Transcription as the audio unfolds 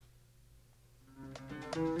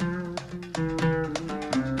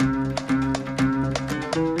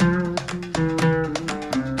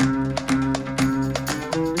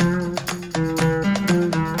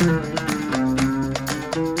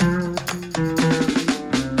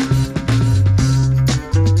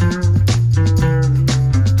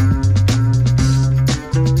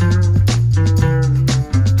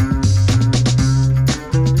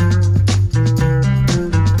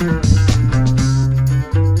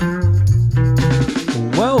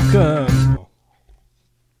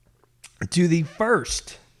to the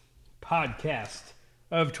first podcast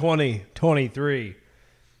of 2023.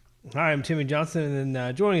 Hi, I'm Timmy Johnson,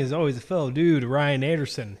 and joining as always a fellow dude, Ryan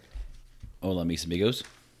Anderson. Hola, mis amigos.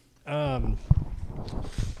 Bro,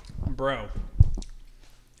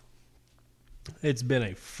 it's been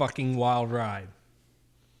a fucking wild ride.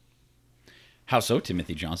 How so,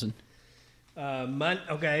 Timothy Johnson?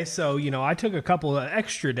 Okay, so, I took a couple of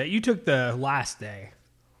extra days. You took the last day.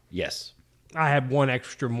 Yes. I had one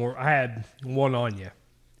extra more. I had one on you.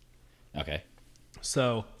 Okay.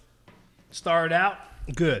 So, started out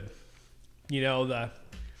good. What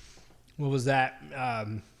was that?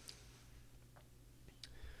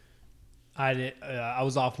 I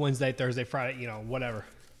was off Wednesday, Thursday, Friday, whatever.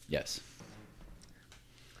 Yes.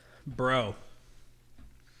 Bro,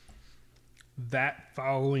 that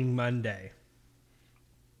following Monday,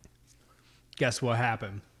 guess what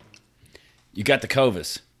happened? You got the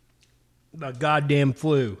Covis. The goddamn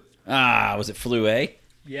flu. Was it flu A?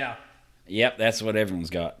 Yeah. Yep, that's what everyone's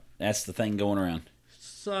got. That's the thing going around.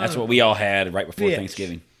 That's what Of we all had right before bitch.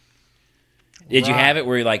 Thanksgiving. Did you Right. have it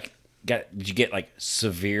where you did you get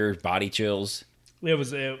severe body chills? It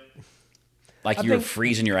was Like you were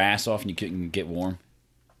freezing your ass off and you couldn't get warm?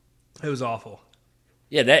 it was awful.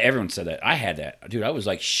 Yeah, that everyone said that. I had that. Dude, I was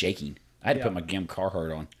shaking. I had to Yeah. put my damn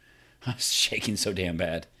Carhartt on. I was shaking so damn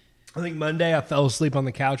bad. I think Monday I fell asleep on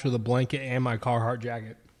the couch with a blanket and my Carhartt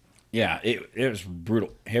jacket. Yeah, it was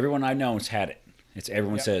brutal. Everyone I know has had it.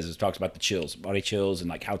 Everyone says it talks about the chills, body chills,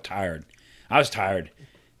 and how tired. I was tired.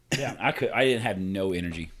 Yeah. I didn't have no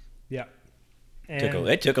energy. Yeah. It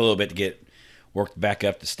took a little bit to get worked back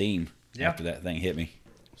up to steam Yeah. after that thing hit me.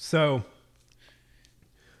 So,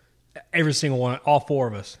 every single one, all four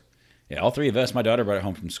of us. Yeah, all three of us. My daughter brought it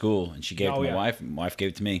home from school, and she gave it to my yeah. wife, and my wife gave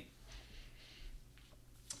it to me.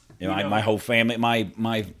 You know- My whole family, my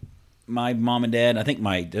mom and dad. I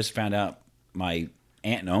think just found out my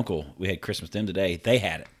aunt and uncle. We had Christmas dinner today. They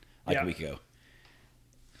had it Yeah. a week ago.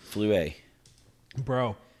 Flu A.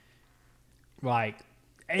 Bro, it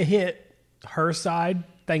hit her side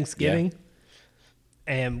Thanksgiving,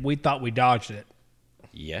 and we thought we dodged it.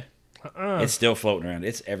 Yeah. It's still floating around.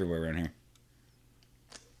 It's everywhere around here.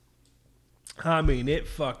 I mean, it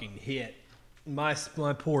fucking hit. My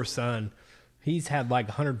poor son, he's had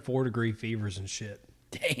 104-degree fevers and shit.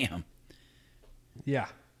 Damn. Yeah.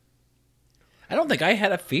 I don't think I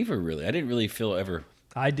had a fever really. I didn't really feel ever.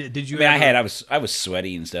 I did. Did you? I was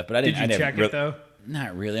sweaty and stuff, but I didn't. Did you I never check really, it though?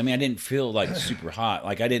 Not really. I mean, I didn't feel super hot.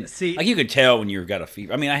 I didn't See- you could tell when you got a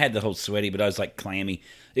fever. I mean, I had the whole sweaty, but I was clammy.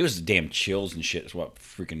 It was the damn chills and shit is what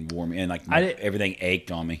freaking wore me, and everything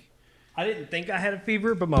ached on me. I didn't think I had a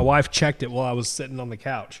fever, but my wife checked it while I was sitting on the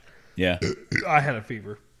couch. Yeah. I had a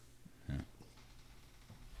fever.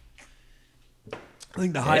 I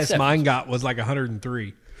think the highest it's mine got was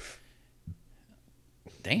 103.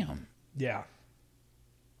 Damn. Yeah.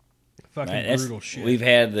 Fucking Man, brutal shit.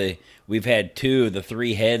 We've had two of the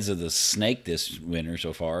three heads of the snake this winter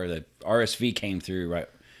so far. The RSV came through right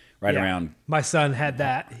Yeah. around My son had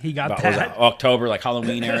that. He got about, was it that. October,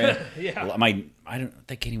 Halloween area. Yeah.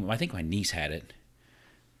 I think my niece had it.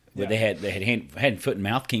 But Yeah. they had hand, foot, and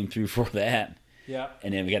mouth came through for that. Yeah.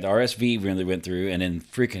 And then we got the RSV really went through, and then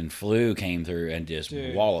freaking flu came through and just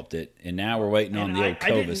Dude. walloped it. And now we're waiting on And the old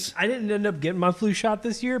Covis. I didn't end up getting my flu shot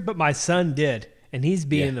this year, but my son did, and he's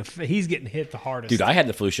he's getting hit the hardest. Dude, I had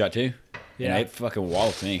the flu shot too. Yeah. And it fucking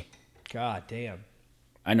walloped me. God damn.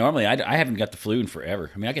 I haven't got the flu in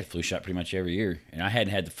forever. I mean, I get the flu shot pretty much every year, and I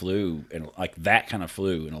hadn't had the flu and that kind of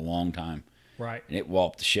flu in a long time. Right. And it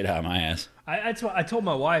walloped the shit out of my ass. That's what I told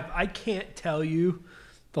my wife. I can't tell you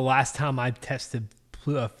the last time I tested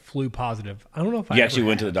flu positive. I don't know if I You actually ever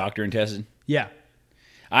went to the have. doctor and tested? Yeah.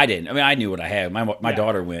 I didn't. I mean, I knew what I had. My Yeah.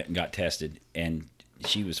 daughter went and got tested, and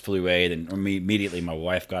she was flu A. Then immediately my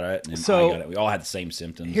wife got it, and then So- I got it. We all had the same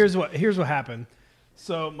symptoms. Here's what happened.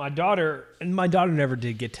 So my daughter never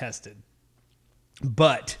did get tested,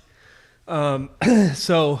 but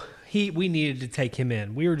so we needed to take him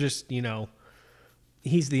in. We were just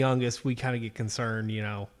he's the youngest. We kind of get concerned,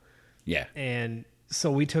 Yeah. and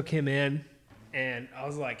so we took him in, and I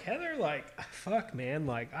was like, Heather, fuck, man,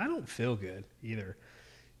 I don't feel good either.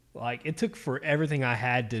 It took for everything I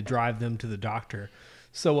had to drive them to the doctor.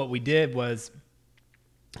 So what we did was,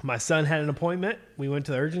 my son had an appointment. We went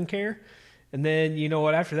to the urgent care. And then, you know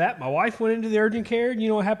what, after that, my wife went into the urgent care. And you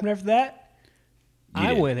know what happened after that? You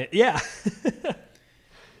I did. went it. Yeah.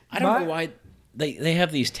 I don't know why they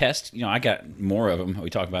have these tests. I got more of them. We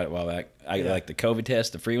talked about it a while back. I like the COVID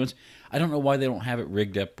test, the free ones. I don't know why they don't have it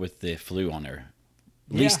rigged up with the flu on there.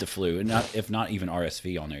 At least the flu, and if not even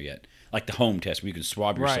RSV on there yet. Like the home test where you can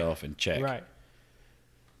swab yourself and check. Right.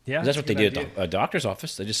 Yeah, That's what they good do idea. at the doctor's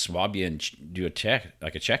office. They just swab you and do a check,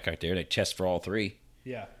 like a check right there. They test for all three.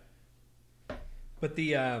 Yeah. But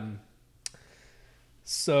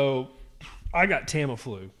so I got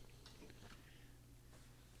Tamiflu.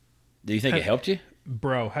 Do you think it helped you?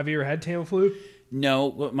 Bro, have you ever had Tamiflu?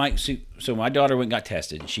 No. So my daughter went and got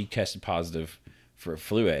tested. She tested positive for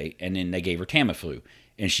flu A, and then they gave her Tamiflu,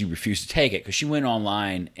 and she refused to take it because she went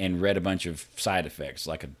online and read a bunch of side effects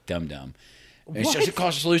like a dum-dum. And What? it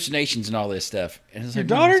causes hallucinations and all this stuff. And it's Your like,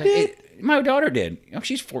 daughter it's like, did? my daughter did. You know,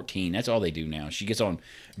 she's 14. That's all they do now. She gets on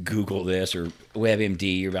Google this or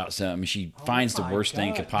WebMD about something. She finds the My worst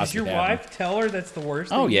thing could God. possibly Did your happen. wife tell her that's the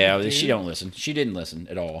worst Oh thing you yeah, could do? she don't listen. She didn't listen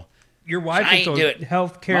at all. Your wife I is ain't do a it.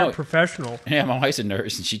 healthcare No. professional. Yeah, my wife's a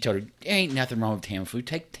nurse, and she told her, "Ain't nothing wrong with Tamiflu.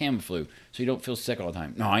 Take Tamiflu so you don't feel sick all the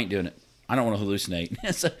time." No, I ain't doing it. I don't want to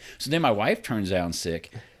hallucinate. so then my wife turns down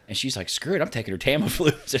sick, and she's like, "Screw it, I'm taking her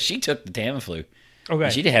Tamiflu." So she took the Tamiflu. Okay.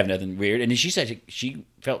 And she didn't have nothing weird, and then she said she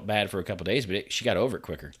felt bad for a couple of days, but she got over it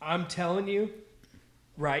quicker. I'm telling you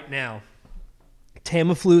right now,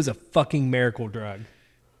 Tamiflu is a fucking miracle drug.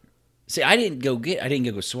 See, I didn't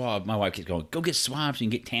go swab. My wife keeps going, "Go get swabs so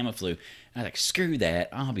you can get Tamiflu." And I was like, "Screw that,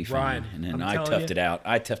 I'll be fine." Ryan, And then I'm I telling toughed you. it out.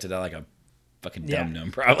 I toughed it out like a fucking Yeah.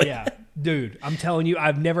 dum-dum, probably. Yeah, dude, I'm telling you,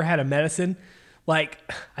 I've never had a medicine. Like,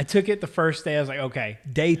 I took it the first day. I was like, okay,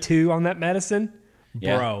 day 2 on that medicine,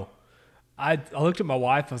 Yeah. bro. I looked at my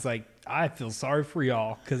wife. I was like, I feel sorry for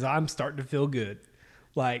y'all because I'm starting to feel good.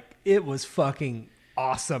 Like, it was fucking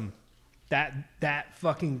awesome. That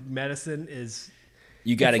fucking medicine is.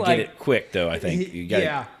 You got to It's get like- it quick, though. I think you got.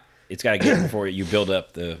 Yeah. It's got to get it before you build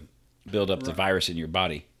up the virus in your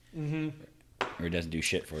body, or it doesn't do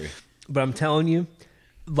shit for you. But I'm telling you,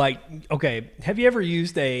 like, okay, have you ever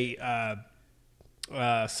used a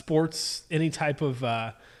sports, any type of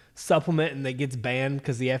supplement and that gets banned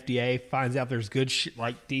because the FDA finds out there's good shit,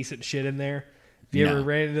 like decent shit in there? Have you No. ever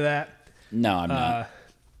ran into that? No, I'm not.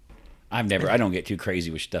 I've never. I don't get too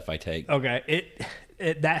crazy with stuff I take. Okay,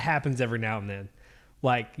 it that happens every now and then.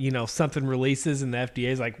 Like, you know, something releases and the FDA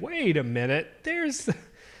is like, wait a minute, there's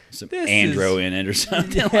Some this andro is- in it or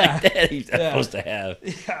something Yeah. like that. He's Yeah. supposed to have.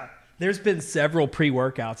 Yeah. There's been several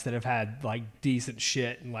pre-workouts that have had like decent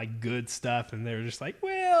shit and like good stuff, and they're just like,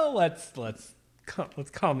 well, let's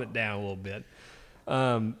calm it down a little bit.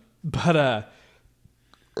 But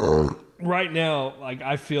right now, like,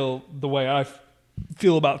 I feel the way I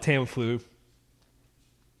feel about Tamiflu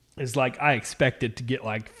is like I expect it to get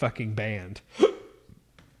like fucking banned.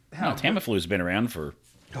 No, Tamiflu's been around for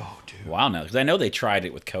Oh, dude. a while now because I know they tried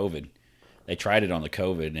it with COVID. They tried it on the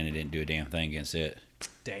COVID and it didn't do a damn thing against it.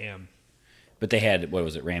 Damn. But they had, what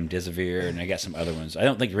was it, Remdesivir, and they got some other ones. I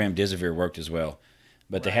don't think Remdesivir worked as well.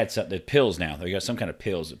 But they had the pills now. They got some kind of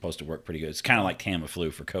pills that are supposed to work pretty good. It's kind of like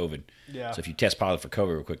Tamiflu for COVID. Yeah. So if you test positive for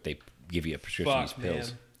COVID real quick, they give you a prescription of Fuck, these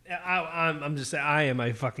pills. man. I'm just saying, I am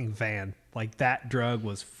a fucking fan. Like, that drug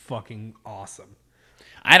was fucking awesome.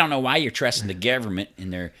 I don't know why you're trusting the government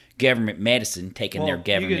and their government medicine, taking their Well,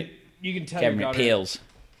 government you can tell your government daughter, pills.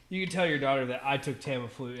 You can tell your daughter that I took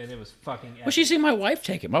Tamiflu and it was fucking epic. Well, she seen my wife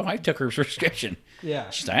take it. My wife took her prescription. Yeah.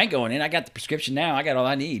 She's like, I ain't going in. I got the prescription now. I got all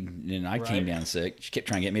I need. And I came Right. down sick. She kept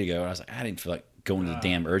trying to get me to go. And I was like, I didn't feel like going to the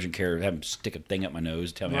damn urgent care, have them stick a thing up my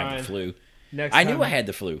nose, tell me I had Ryan, the flu. next I time- knew I had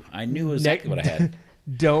the flu. I knew exactly what I had.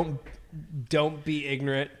 Don't be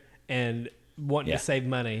ignorant and wanting Yeah. to save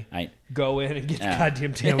money. I Go in and get the Yeah.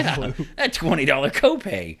 goddamn Tamiflu. That $20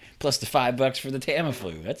 copay plus the $5 for the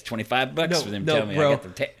Tamiflu. That's $25 No, for them no, telling me bro. I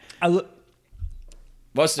got the. I look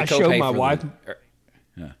What's the I copay showed my for wife-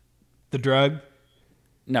 the drug.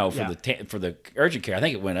 No, for Yeah. for the urgent care. I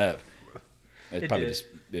think it went up. It's It probably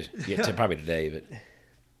did. probably today, but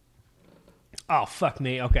Oh, fuck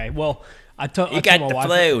me. Okay, well, I told you got my the wife,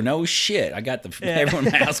 flu. No shit. I got the everyone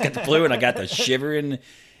in my house got the flu, and I got the shivering,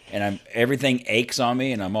 and everything aches on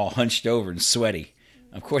me, and I'm all hunched over and sweaty.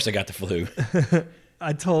 Of course, I got the flu.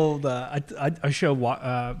 I told I showed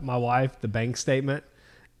my wife the bank statement,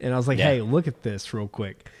 and I was like, Yeah. "Hey, look at this real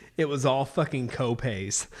quick." It was all fucking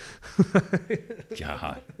copays.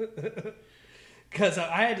 God. Because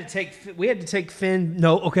we had to take Finn.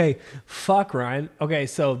 No, okay, fuck Ryan. Okay,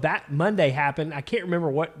 so that Monday happened. I can't remember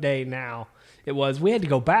what day now it was. We had to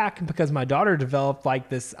go back because my daughter developed like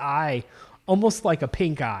this eye, almost like a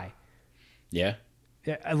pink eye. Yeah.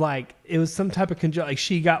 Yeah, like it was some type of like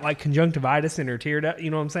she got like conjunctivitis in her tear duct. You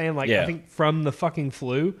know what I'm saying? Like Yeah. I think from the fucking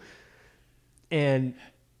flu. And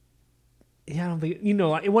yeah, I don't think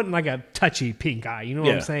like, it wasn't like a touchy pink eye. You know what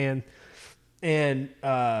Yeah. I'm saying? And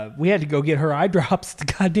we had to go get her eye drops at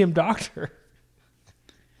the goddamn doctor.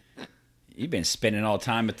 You've been spending all the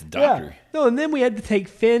time at the doctor. No, and then we had to take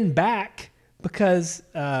Finn back because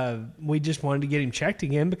we just wanted to get him checked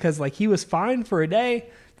again because like he was fine for a day.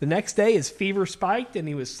 The next day his fever spiked and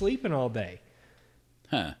he was sleeping all day.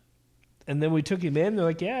 Huh. And then we took him in. They're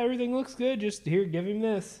like, yeah, everything looks good. Just here, give him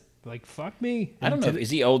this. Like, fuck me. I don't know.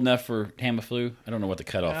 Is he old enough for Tamiflu? I don't know what the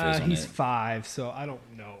cutoff is on he's it. 5, so I don't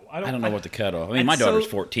know. I don't know what the cutoff. I mean, my daughter's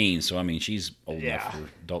 14, so I mean, she's old enough for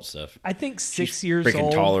adult stuff. I think She's 6 years freaking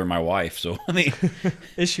old. taller than my wife, so I mean,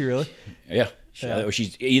 Is she really? yeah. Yeah.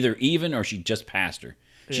 She's either even or she just passed her.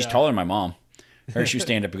 She's Yeah. taller than my mom. Her, she was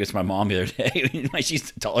standing up against my mom the other day.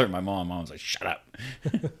 She's taller than my mom. Mom was like, "Shut up."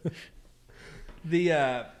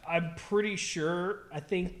 I'm pretty sure. I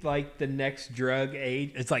think like the next drug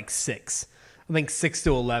age, it's like 6. I think 6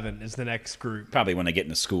 to 11 is the next group. Probably when they get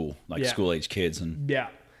into school, like Yeah. school age kids, and Yeah,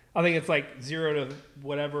 I think it's like 0 to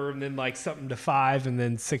whatever, and then like something to 5, and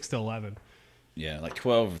then 6 to 11. yeah, like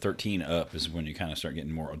 12 or 13 up is when you kind of start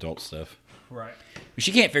getting more adult stuff. Right.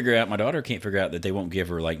 She can't figure out. My daughter can't figure out that they won't give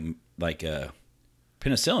her like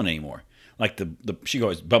penicillin anymore. Like the she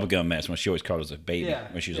always bubblegum mess when she always called us a baby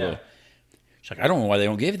when she was little. She's like, I don't know why they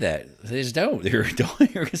don't give that. They just don't. You're adult.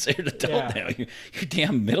 You're considered adult now. You're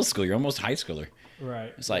damn middle school. You're almost high schooler.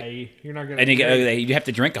 Right. It's like you're not gonna. And you have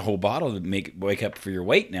to drink a whole bottle to wake up for your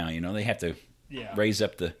weight now. You know they have to raise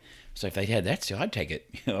up the. So if they had that still, I'd take it.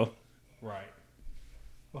 You know. Right.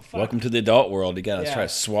 Well, welcome to the adult world. You gotta try to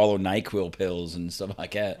swallow NyQuil pills and stuff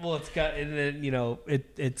like that. Well, it's got, and then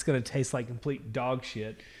it's gonna taste like complete dog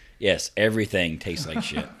shit. Yes, everything tastes like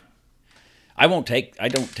shit. I don't take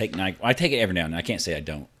NyQuil. I take it every now and then. I can't say I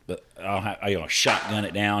don't, but I'll shotgun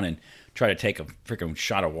it down and try to take a freaking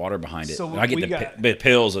shot of water behind it. So I get the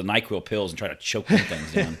pills, the NyQuil pills, and try to choke them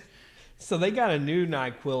things down. So they got a new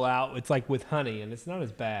NyQuil out. It's like with honey, and it's not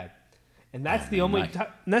as bad. And that's the only type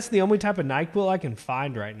of NyQuil I can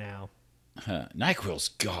find right now. NyQuil's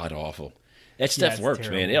god awful. That stuff works,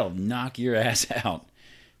 terrible. man. It'll knock your ass out.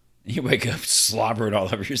 You wake up slobbering all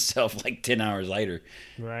over yourself like 10 hours later.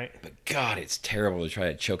 Right. But God, it's terrible to try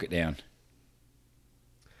to choke it down.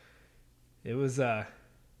 It was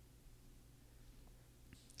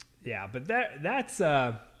yeah, but that's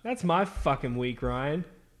my fucking week, Ryan.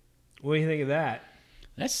 What do you think of that?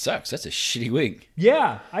 That sucks. That's a shitty week.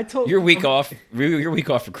 Yeah, I told Your week off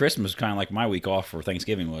for Christmas was kind of like my week off for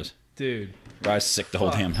Thanksgiving was. Dude. I was sick the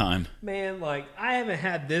whole damn time. Man, like I haven't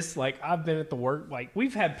had this. Like I've been at the work. Like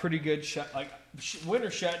we've had pretty good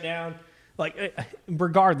winter shutdown. Like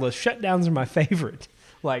regardless, shutdowns are my favorite.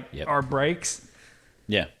 Like our breaks.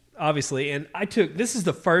 Yeah. Obviously, and this is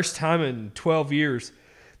the first time in 12 years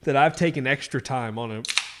that I've taken extra time on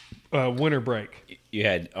a winter break. You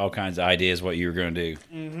had all kinds of ideas what you were going to do.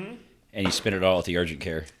 Mm-hmm. And you spent it all at the urgent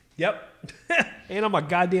care. Yep. And all my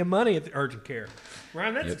goddamn money at the urgent care.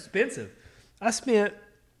 Ryan, that's expensive. I spent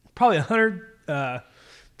probably $130,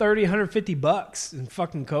 $150 in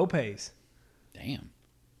fucking copays. Damn.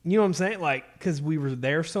 You know what I'm saying? Like, because we were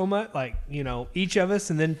there so much. Like, each of us,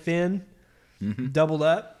 and then Finn doubled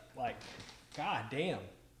up. Like, god damn.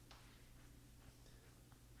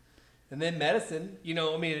 And then medicine.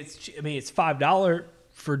 It's $5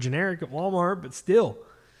 for generic at Walmart, but still.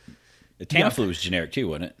 The Tamiflu was generic too,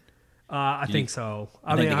 wasn't it? I think so.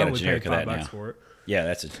 I think they got a would generic pay of that $5 now. for it. Yeah,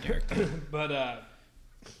 that's a generic. But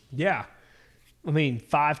yeah, I mean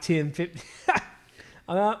 5, 10, 50.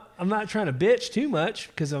 I'm not trying to bitch too much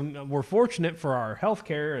because we're fortunate for our health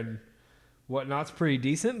care and whatnot's pretty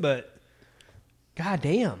decent. But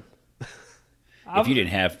goddamn, if you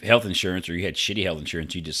didn't have health insurance or you had shitty health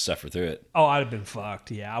insurance, you just suffer through it. Oh, I'd have been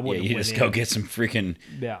fucked. Yeah, I would. Yeah, you just go get some freaking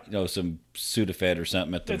some Sudafed or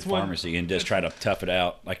something at the pharmacy and just try to tough it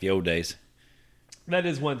out like the old days. That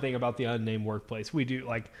is one thing about the unnamed workplace. We do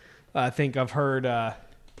I think I've heard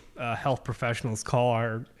health professionals call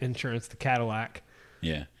our insurance the Cadillac.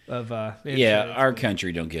 Yeah. Of our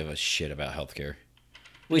country don't give a shit about healthcare.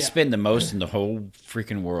 We spend the most in the whole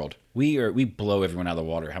freaking world. We blow everyone out of the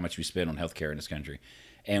water how much we spend on healthcare in this country,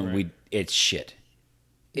 and it's shit.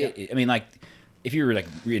 Yeah. I mean, like if you're like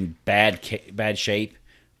in bad shape,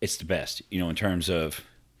 it's the best. In terms of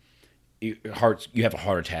you have a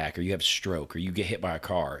heart attack or you have a stroke or you get hit by a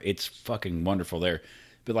car. It's fucking wonderful there,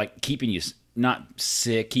 but like keeping you not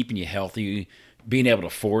sick, keeping you healthy, being able to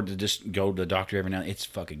afford to just go to the doctor every now and then, it's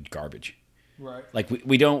fucking garbage. Right. Like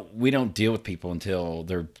we don't deal with people until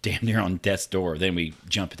they're damn near on death's door. Then we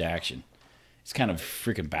jump into action. It's kind of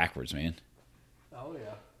freaking backwards, man. Oh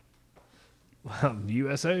yeah. Well,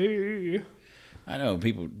 USA. I know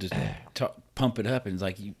people just pump it up, and it's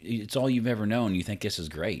like it's all you've ever known. You think this is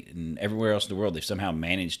great, and everywhere else in the world they've somehow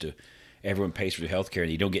managed to. Everyone pays for their health care,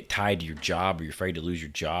 and you don't get tied to your job, or you're afraid to lose your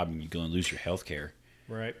job, and you're going to lose your health care.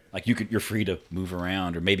 Right. Like you're free to move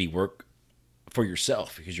around, or maybe work for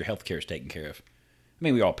yourself because your health care is taken care of. I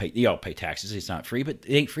mean, you all pay taxes. It's not free, but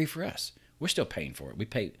it ain't free for us. We're still paying for it. We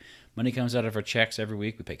pay, money comes out of our checks every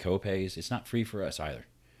week. We pay co-pays. It's not free for us either.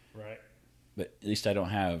 Right. But at least I don't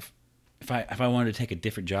have, if I wanted to take a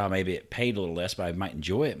different job, maybe it paid a little less, but I might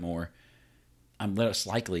enjoy it more. I'm less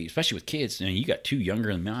likely, especially with kids. You got 2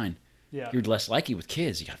 younger than mine. Yeah. You're less likely with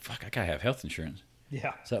kids. I gotta have health insurance.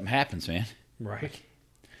 Yeah. Something happens, man. Right.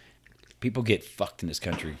 People get fucked in this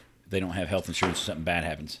country. If they don't have health insurance, something bad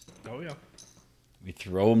happens. Oh yeah. We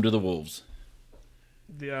throw them to the wolves.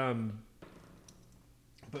 But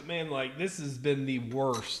man, like this has been the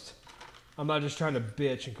worst. I'm not just trying to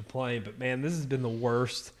bitch and complain, but man, this has been the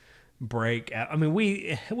worst break. I mean,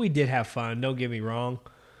 we did have fun. Don't get me wrong,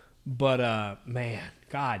 but man,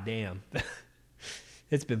 goddamn,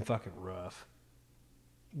 it's been fucking rough.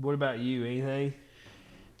 What about you? Anything?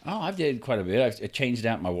 Oh, I've did quite a bit. I changed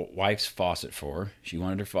out my wife's faucet for her. She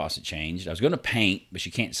wanted her faucet changed. I was going to paint, but she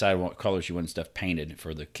can't decide what color she wanted stuff painted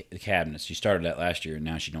for the cabinets. She started that last year, and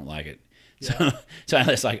now she don't like it. Yeah. So I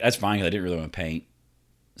was like, that's fine because I didn't really want to paint.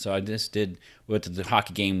 So I just we went to the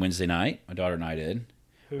hockey game Wednesday night. My daughter and I did.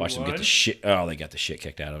 Watched them get the shit. Oh, they got the shit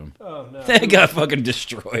kicked out of them. Oh no, they got fucking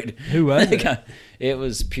destroyed. Who was it? It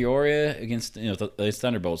was Peoria against the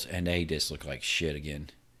Thunderbolts, and they just look like shit again.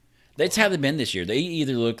 That's how they've been this year. They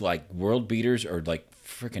either look like world beaters or like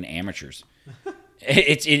freaking amateurs.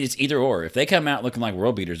 It's either or. If they come out looking like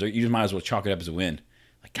world beaters, you might as well chalk it up as a win.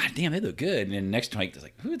 Like, God damn, they look good. And then next week, it's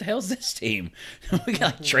like, who the hell is this team? We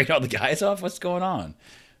got to trade all the guys off? What's going on?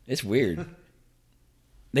 It's weird.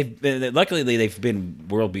 Luckily, they've been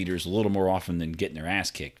world beaters a little more often than getting their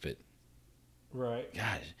ass kicked. But, right.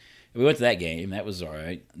 God, we went to that game. That was all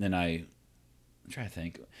right. Then I'm trying to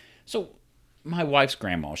think. So, my wife's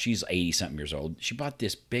grandma, she's 80-something years old. She bought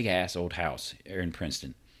this big-ass old house here in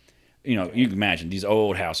Princeton. You can imagine these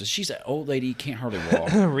old houses. She's an old lady, can't hardly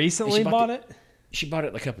walk. Recently bought it? She bought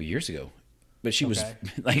it a couple of years ago. But she was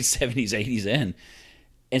like 70s, 80s in.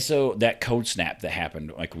 And so that cold snap that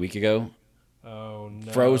happened like a week ago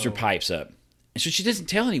froze her pipes up. And so she doesn't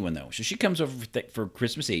tell anyone, though. So she comes over for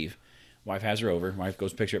Christmas Eve. Wife has her over. Wife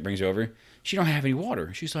goes picks her up, brings her over. She don't have any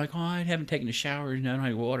water. She's like, I haven't taken a shower. And I don't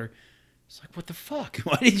have any water. It's like, what the fuck?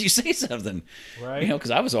 Why didn't you say something? Right.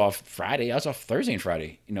 Because I was off Friday. I was off Thursday and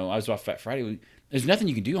Friday. I was off Friday. There's nothing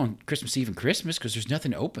you can do on Christmas Eve and Christmas because there's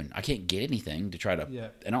nothing open. I can't get anything to try to. Yeah.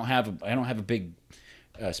 I don't have a big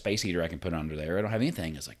space heater I can put under there. I don't have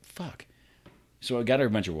anything. It's like, fuck. So I got her a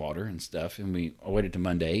bunch of water and stuff, and I waited to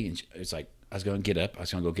Monday, and it's like I was going to get up. I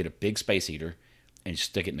was going to go get a big space heater and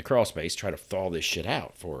stick it in the crawl space, try to thaw this shit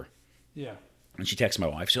out for her. Yeah. And she texts my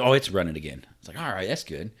wife. She said, it's running again. It's like, all right, that's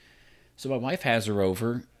good. So my wife has her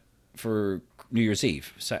over for New Year's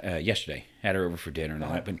Eve yesterday. Had her over for dinner, and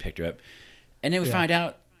I went and picked her up. And then we find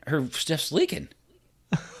out her stuff's leaking.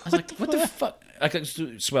 I was like, what the fuck? Like,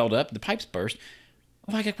 it swelled up. The pipes burst.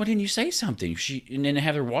 I'm like, why didn't you say something? And then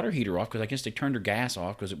have her water heater off because I guess they turned her gas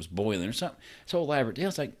off because it was boiling or something. So elaborate deal.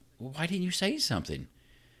 It's like, well, why didn't you say something?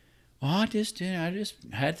 Well, I just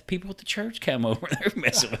had the people at the church come over. They're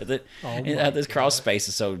messing with it. And this crawl space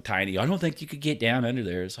is so tiny. I don't think you could get down under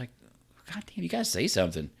there. It's like, God damn, you gotta say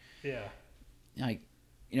something. Yeah. Like,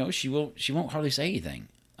 she won't hardly say anything.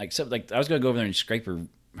 I was gonna go over there and scrape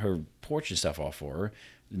her porch and stuff off for her.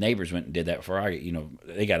 The neighbors went and did that before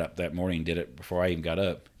they got up that morning and did it before I even got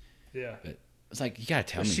up. Yeah. But it's like, you gotta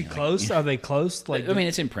tell me. Is she close? Are they close? Like, I mean,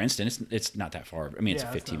 it's in Princeton. It's not that far. I mean, it's a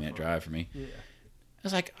 15-minute drive for me. Yeah. I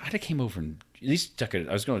was like, I'd have came over and at least took it.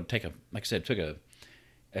 I was going to take took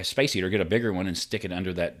a space heater, get a bigger one, and stick it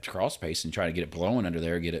under that crawl space and try to get it blowing under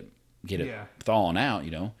there, get it thawing out.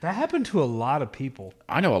 That happened to a lot of people.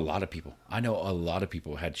 I know a lot of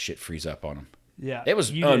people. Had shit freeze up on them. Yeah, it was.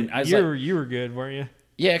 You were good, weren't you?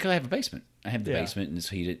 Yeah, because I have a basement. I have the basement and it's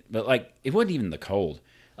heated, but like it wasn't even the cold.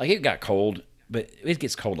 Like it got cold. But it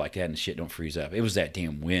gets cold like that and shit don't freeze up. It was that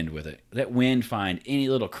damn wind with it. That wind find any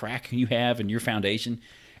little crack you have in your foundation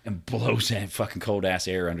and blows that fucking cold ass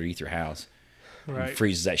air underneath your house. Right. And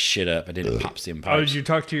freezes that shit up and then it pops them pipes. Oh, did you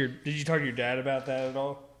talk to your dad about that at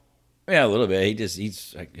all? Yeah, a little bit.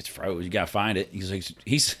 He's like, it's froze. You gotta find it.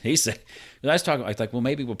 He said I was talking like, well,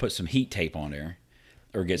 maybe we'll put some heat tape on there,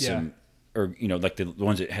 or get some, or like the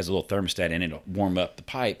ones that has a little thermostat in it, it'll warm up the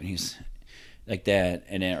pipe. And he's like that,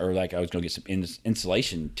 and then or like I was gonna get some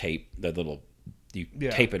insulation tape, that little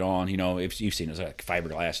tape it on. If you've seen it, it's like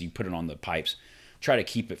fiberglass. You put it on the pipes, try to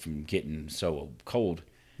keep it from getting so cold.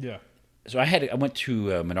 Yeah. So I went to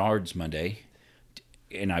Menards Monday,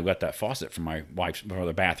 and I got that faucet from my wife's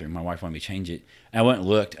the bathroom. My wife wanted me to change it. And I went and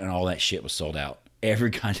looked, and all that shit was sold out.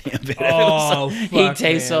 Every goddamn bit of it was sold. Heat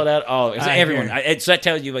tape sold out. Oh, everyone. So that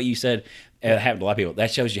tells you what you said. And it happened to a lot of people.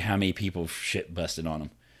 That shows you how many people shit busted on them.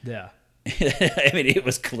 Yeah. I mean, it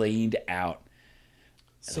was cleaned out.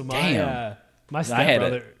 So Like, my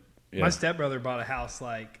stepbrother bought a house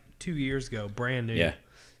like 2 years ago, brand new. Yeah.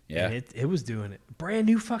 And it was doing it. Brand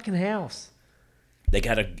new fucking house. They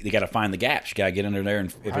gotta find the gaps. You gotta get under there,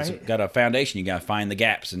 and if it's got a foundation, you gotta find the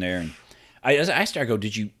gaps in there. And I started go,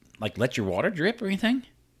 did you like let your water drip or anything?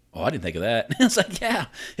 Oh, I didn't think of that. It's like, yeah,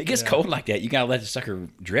 it gets cold like that. You gotta let the sucker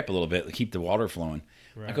drip a little bit to keep the water flowing.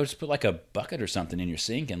 Right. I go just put like a bucket or something in your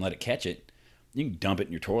sink and let it catch it. You can dump it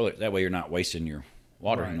in your toilet. That way you're not wasting your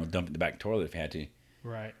water. Right. Dump it in the back toilet if you had to.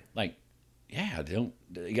 Right. Like, yeah,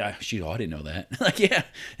 shoot, I didn't know that. Like, yeah,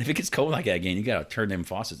 if it gets cold like that again, you gotta turn them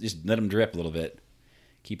faucets. Just let them drip a little bit.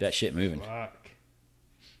 Keep that shit moving. Fuck.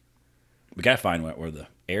 We gotta find where the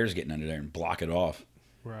air's getting under there and block it off.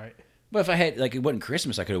 Right. But if I had, like, it wasn't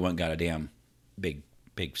Christmas, I could have went and got a damn big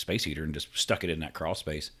space heater and just stuck it in that crawl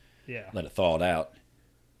space. Yeah. Let it thaw it out.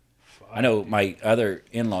 Fuck. I know my other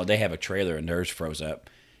in-law, they have a trailer and theirs froze up.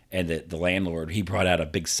 And the landlord, he brought out a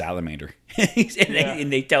big salamander.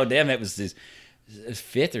 And they told them it was his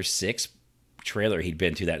fifth or sixth trailer he'd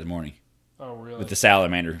been to that morning. Oh, really? With the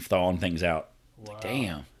salamander thawing things out. Wow. Like,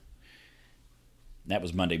 damn. That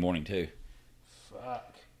was Monday morning, too.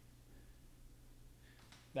 Fuck.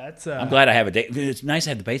 That's I'm glad I have a day. It's nice to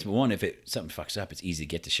have the basement one. If something fucks up, it's easy to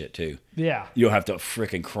get the shit, too. Yeah. You don't have to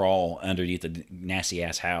freaking crawl underneath the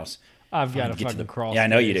nasty-ass house. I've got a fucking crawl. Yeah, I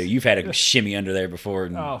know you do. You've had to shimmy under there before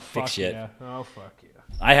and fix shit. Yeah. Oh, fuck yeah.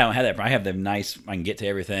 I haven't had that. I have them nice. I can get to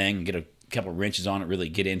everything, get a couple wrenches on it, really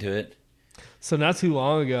get into it. So not too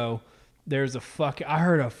long ago, I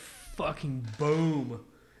heard a fucking boom.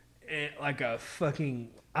 And like a fucking,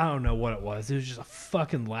 I don't know what it was. It was just a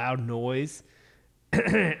fucking loud noise.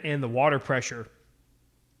 And the water pressure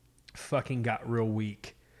fucking got real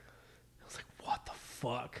weak. I was like, what the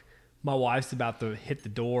fuck? My wife's about to hit the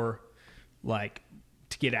door, like,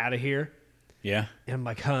 to get out of here. Yeah. And I'm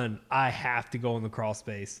like, hun, I have to go in the crawl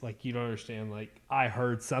space. Like, you don't understand. Like, I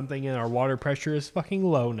heard something and our water pressure is fucking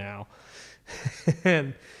low now.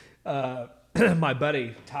 And my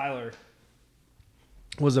buddy, Tyler,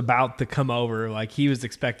 was about to come over. Like, he was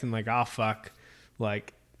expecting, like, oh, fuck.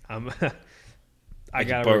 Like, I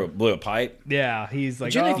got blew a pipe. Yeah, he's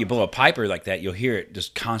like, Generally, if you blow a pipe like that, you'll hear it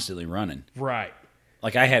just constantly running. Right.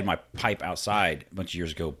 Like I had my pipe outside a bunch of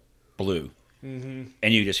years ago, blew, and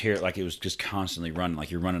you just hear it like it was just constantly running, like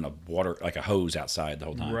you're running like a hose outside the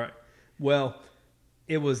whole time. Right. Well,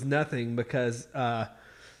 it was nothing because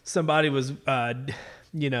somebody was,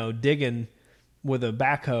 digging with a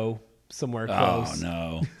backhoe somewhere close.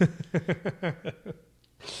 Oh no!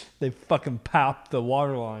 They fucking popped the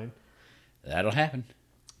water line. That'll happen.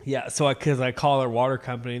 Yeah, so I call our water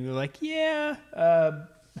company and they're like, yeah,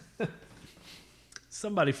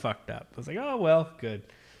 somebody fucked up. I was like, oh, well, good.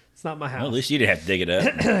 It's not my house. Well, at least you didn't have to dig it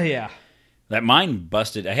up. Yeah. That mine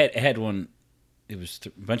busted. I had one. It was a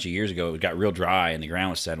bunch of years ago. It got real dry and the ground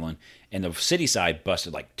was settling. And the city side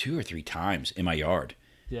busted like 2 or 3 times in my yard.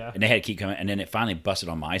 Yeah. And they had to keep coming. And then it finally busted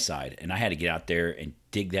on my side. And I had to get out there and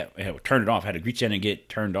dig that. I had to turn it off. I had to reach in and get it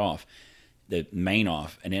turned off. The main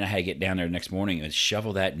off, and then I had to get down there the next morning and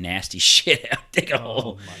shovel that nasty shit out, dig a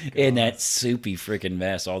hole in that soupy freaking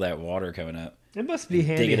mess, all that water coming up. It must be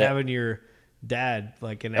handy having your dad,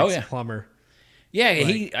 like an ex-plumber. Yeah,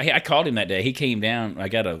 I called him that day. He came down. I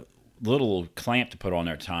got a little clamp to put on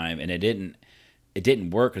there at the time, and it didn't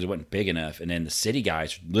work because it wasn't big enough. And then the city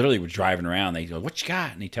guys literally were driving around. They go, "What you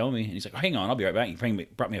got?" And he told me, and he's like, oh, "Hang on, I'll be right back." He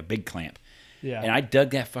brought me a big clamp. Yeah. And I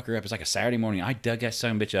dug that fucker up. It's like a Saturday morning. I dug that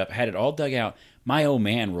son of a bitch up, had it all dug out. My old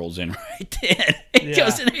man rolls in right then. He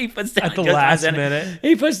goes in there, he puts down at the last minute.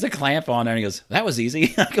 He puts the clamp on there and he goes, "That was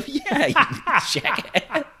easy." I go, "Yeah, you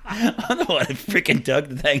jackass." I'm the one that freaking dug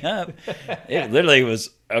the thing up. It literally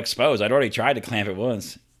was exposed. I'd already tried to clamp it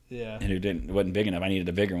once. Yeah. And it wasn't big enough. I needed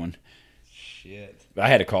a bigger one. Shit. I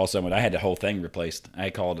had to call someone. I had the whole thing replaced.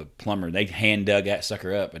 I called a plumber. They hand dug that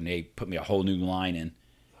sucker up and they put me a whole new line in.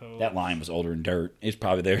 Oh. That line was older than dirt. It's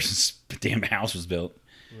probably there since the damn house was built.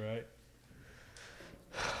 Right.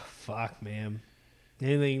 Fuck, man.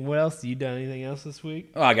 What else? You done anything else this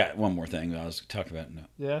week? Oh, I got one more thing I was talking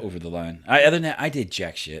about over the line. Other than that, I did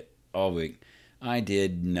jack shit all week. I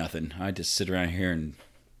did nothing. I just sit around here and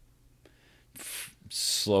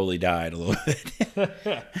slowly died a little bit.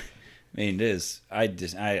 I mean,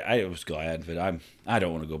 I was glad, but I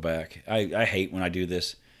don't want to go back. I hate when I do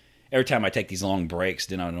this. Every time I take these long breaks,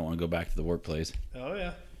 then I don't want to go back to the workplace. Oh,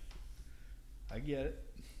 yeah. I get it.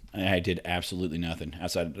 I did absolutely nothing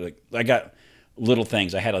outside. Like, I got little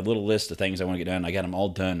things. I had a little list of things I want to get done. I got them all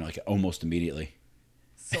done like almost immediately.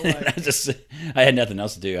 So like, I had nothing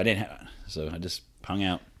else to do. So I just hung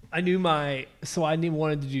out. I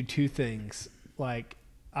wanted to do two things. Like,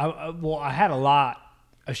 I had a lot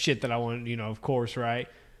of shit that I wanted, of course, right?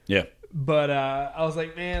 Yeah. But I was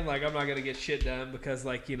like, man, like I'm not gonna get shit done because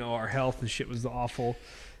like our health and shit was awful.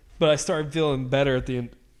 But I started feeling better at the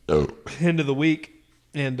end of the week,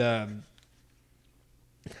 and I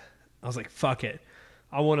was like, fuck it,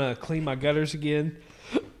 I want to clean my gutters again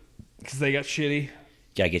because they got shitty.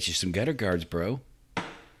 Gotta get you some gutter guards, bro.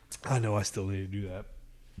 I know I still need to do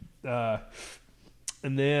that.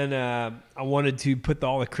 And then I wanted to put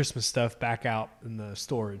all the Christmas stuff back out in the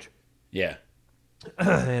storage. Yeah.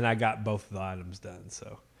 And I got both of the items done.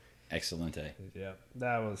 So Excelente. yeah,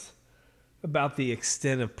 that was about the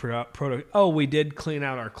extent of product. Oh, we did clean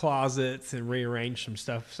out our closets and rearrange some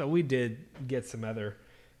stuff. So we did get some other,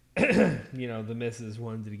 the missus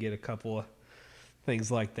wanted to get a couple of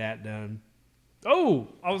things like that done. Oh,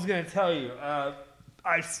 I was going to tell you,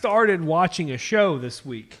 I started watching a show this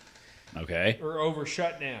week. Okay. Or over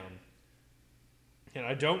shutdown. And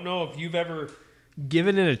I don't know if you've ever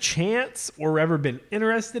given it a chance or ever been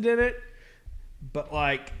interested in it, but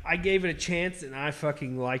like I gave it a chance and I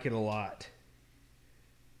fucking like it a lot.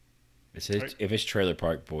 If it's Trailer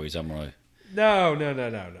Park Boys, I'm really... No.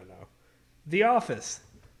 The Office.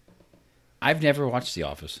 I've never watched The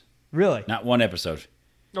Office. Really? Not one episode.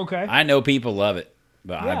 Okay. I know people love it,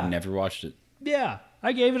 but Yeah. I've never watched it. Yeah,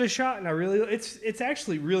 I gave it a shot and it's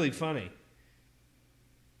actually really funny.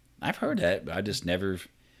 I've heard that, but I just never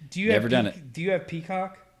done it. Do you have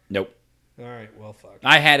Peacock? Nope. All right, well, fuck.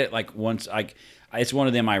 I had it like once. It's one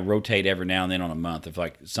of them I rotate every now and then on a month. If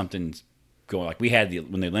like something's going, like we had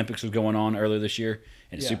when the Olympics was going on earlier this year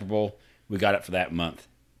and the Super Bowl, we got it for that month,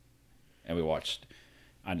 and we watched.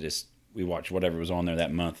 We watched whatever was on there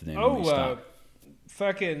that month, and then we stopped.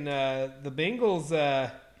 Fucking the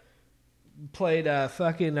Bengals played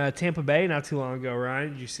fucking Tampa Bay not too long ago.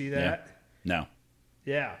 Ryan, did you see that? Yeah. No.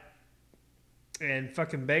 Yeah. And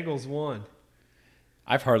fucking Bengals won.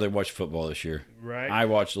 I've hardly watched football this year. Right. I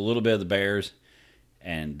watched a little bit of the Bears,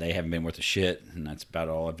 and they haven't been worth a shit, and that's about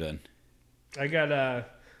all I've done. I got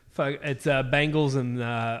it's Bengals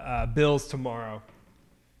and Bills tomorrow.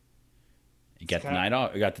 You got the night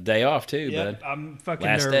off. You got the day off too, bud. I'm fucking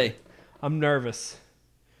Last nervous. day. I'm nervous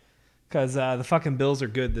because the fucking Bills are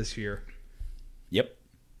good this year. Yep.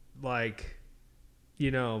 Like,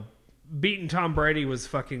 beating Tom Brady was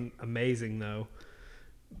fucking amazing though.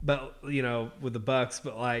 But with the Bucks,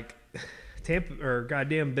 but like Tampa or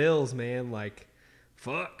goddamn Bills, man, like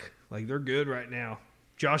fuck, like they're good right now.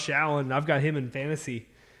 Josh Allen, I've got him in fantasy,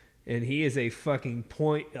 and he is a fucking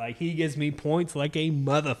point. Like he gives me points like a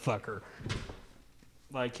motherfucker.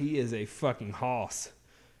 Like he is a fucking hoss.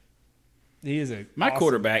 He is My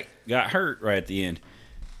quarterback got hurt right at the end.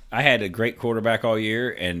 I had a great quarterback all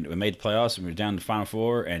year, and we made the playoffs, and we were down to the Final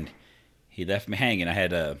Four, and he left me hanging. I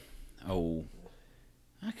had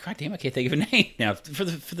God damn, I can't think of a name now for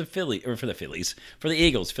the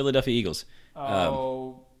Eagles, Philadelphia Eagles.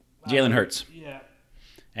 Jalen Hurts. Yeah.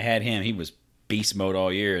 I had him. He was beast mode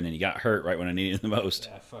all year, and then he got hurt right when I needed him the most.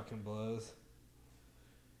 That fucking blows.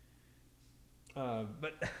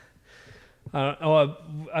 But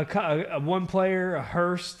one player,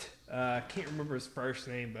 Hurst. I can't remember his first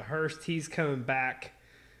name, but Hurst. He's coming back.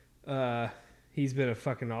 He's been a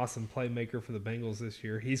fucking awesome playmaker for the Bengals this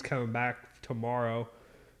year. He's coming back tomorrow.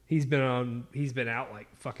 He's been out like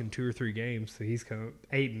fucking 2 or 3 games, so he's coming.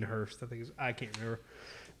 Aiden Hurst, I think. I can't remember.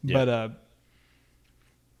 Yeah. But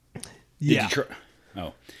yeah. Go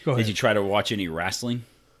ahead. Did you try to watch any wrestling?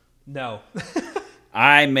 No.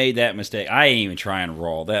 I made that mistake. I ain't even trying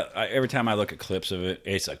Raw. Every time I look at clips of it,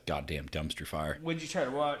 it's a goddamn dumpster fire. Would you try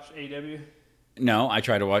to watch AEW? No, I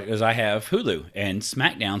try to watch because I have Hulu and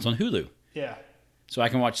SmackDown's on Hulu. Yeah. So I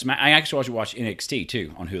can watch I actually watch NXT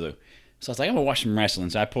too on Hulu. So I was like, I'm gonna watch some wrestling.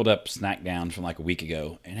 So I pulled up SmackDown from like a week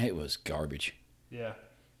ago, and it was garbage. Yeah.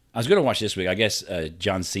 I was gonna watch this week. I guess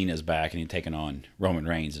John Cena's back and he's taking on Roman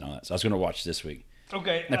Reigns and all that. So I was gonna watch this week.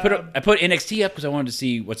 Okay. And I put NXT up because I wanted to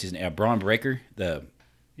see what's his name, Braun Breaker, the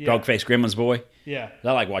dog-faced Gremlins boy. Yeah.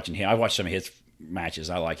 I like watching him. I watched some of his matches.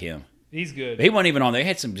 I like him. He's good. But he wasn't even on there. He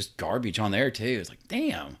had some just garbage on there too. It's like,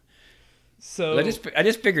 damn. So but I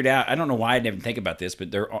just figured out. I don't know why I didn't even think about this, but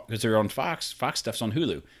they're on Fox. Fox stuff's on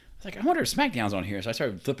Hulu. I was like, I wonder if SmackDown's on here. So I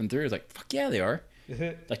started flipping through. I was like, fuck yeah, they are.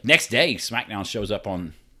 Like next day, SmackDown shows up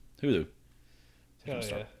on Hulu. Hell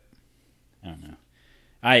yeah. I don't know.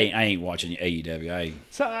 I ain't watching AEW.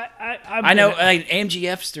 I know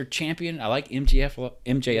MJF's their champion. I like MJF a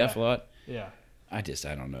lot. Yeah. I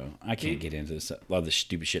don't know. I can't get into this. A lot of the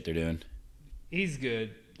stupid shit they're doing. He's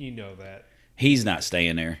good. You know that. He's not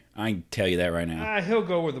staying there. I can tell you that right now. He'll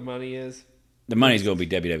go where the money is. The money's going to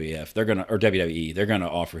be WWF. They're gonna or WWE. They're going to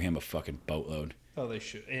offer him a fucking boatload. Oh, they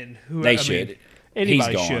should. And they should. Mean,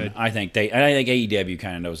 anybody He's gone. should. I think AEW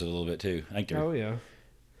kind of knows it a little bit too. I think they're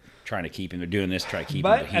trying to keep him. They're doing this to try to keep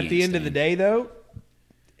him. But at the end of the day, though,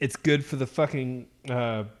 it's good for the fucking.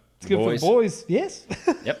 It's good for the boys. Yes.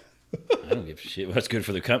 Yep. I don't give a shit what's good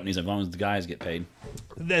for the companies as long as the guys get paid.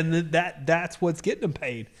 Then that's what's getting them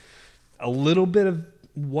paid. A little bit of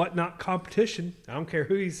whatnot competition. I don't care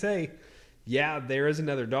who you say. Yeah, there is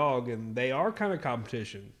another dog, and they are kind of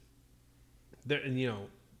competition. They're,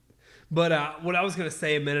 But what I was going to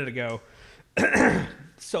say a minute ago,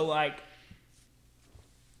 so like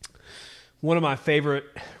one of my favorite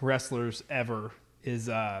wrestlers ever is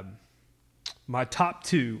my top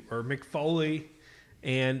two are Mick Foley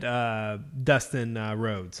and Dustin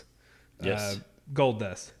Rhodes. Yes.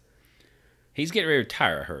 Goldust. He's getting ready to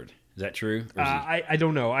retire, I heard. Is that true? I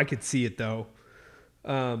don't know. I could see it, though.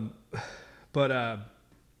 But,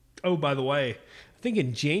 by the way, I think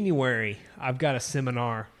in January, I've got a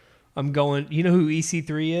seminar. I'm going, you know who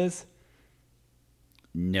EC3 is?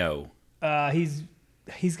 No. He's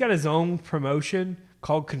got his own promotion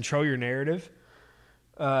called Control Your Narrative.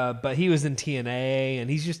 But he was in TNA, and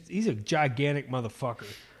he's a gigantic motherfucker.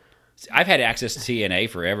 I've had access to TNA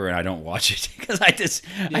forever, and I don't watch it because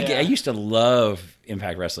I used to love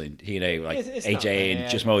Impact Wrestling, TNA, like it's AJ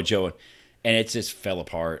and Samoa Joe, and it just fell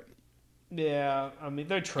apart. Yeah, I mean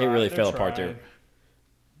they're trying. It really fell apart there.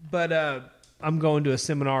 But I'm going to a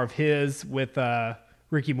seminar of his with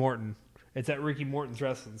Ricky Morton. It's at Ricky Morton's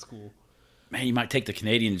wrestling school. Man, you might take the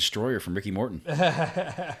Canadian Destroyer from Ricky Morton.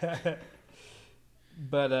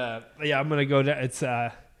 But I'm gonna go down. It's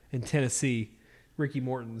in Tennessee, Ricky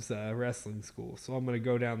Morton's wrestling school. So I'm gonna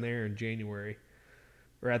go down there in January,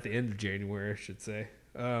 or at the end of January, I should say,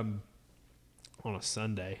 on a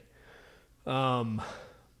Sunday. But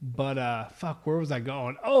fuck, where was I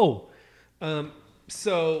going?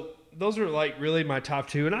 So those are like really my top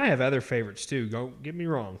two, and I have other favorites too. Don't get me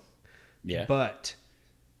wrong. Yeah. But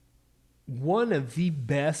one of the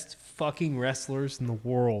best fucking wrestlers in the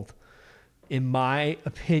world, in my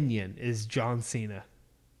opinion, is John Cena.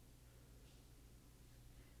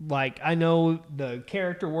 Like, I know the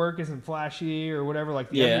character work isn't flashy or whatever, like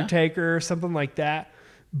The Undertaker or something like that,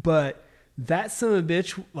 but that son of a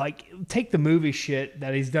bitch, like, take the movie shit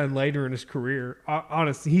that he's done later in his career.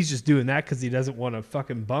 Honestly, he's just doing that because he doesn't want to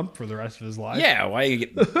fucking bump for the rest of his life. Yeah, why you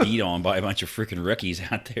get beat on by a bunch of freaking rookies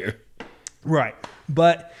out there? Right.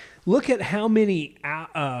 But look at how many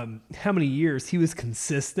years he was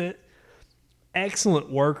consistent. Excellent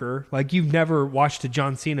worker. Like, you've never watched a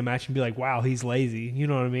John Cena match and be like, wow, he's lazy. You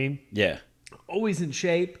know what I mean? Yeah. Always in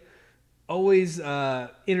shape. Always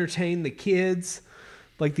entertain the kids.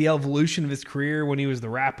 Like, the evolution of his career when he was the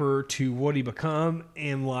rapper to what he become.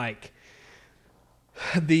 And, like,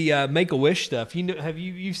 the Make-A-Wish stuff.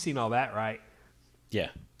 You've seen all that, right? Yeah.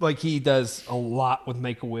 Like, he does a lot with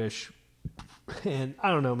Make-A-Wish. And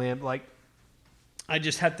I don't know, man. Like, I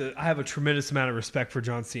have a tremendous amount of respect for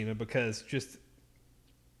John Cena because just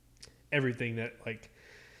everything that, like,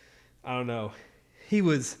 I don't know. He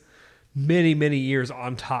was many, many years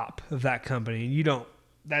on top of that company. And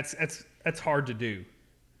that's hard to do.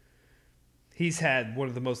 He's had one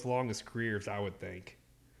of the most longest careers, I would think.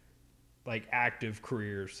 Like, active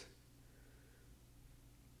careers.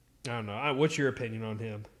 I don't know. What's your opinion on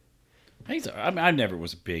him? I never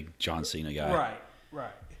was a big John Cena guy.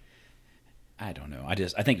 Right. I don't know. I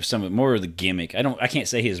think some more of the gimmick. I can't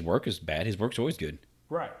say his work is bad. His work's always good.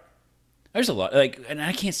 Right. There's a lot and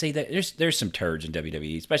I can't say that there's some turds in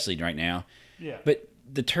WWE, especially right now. Yeah. But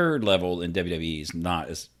the turd level in WWE is not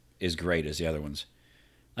as great as the other ones.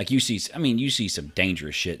 Like you see some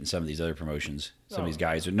dangerous shit in some of these other promotions. Some of these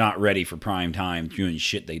guys are not ready for prime time, doing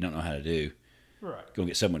shit they don't know how to do. Right. Go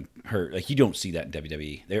get someone hurt. Like, you don't see that in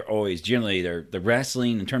WWE. They're always generally the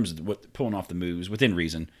wrestling in terms of what pulling off the moves within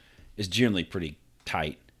reason is generally pretty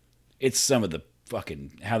tight. It's some of the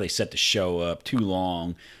fucking how they set the show up, too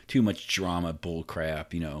long, too much drama, bull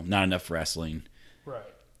crap, not enough wrestling. Right.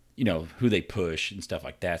 Who they push and stuff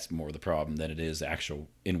like that's more the problem than it is actual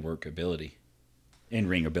in-ring ability,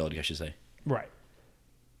 I should say. Right.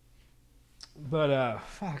 But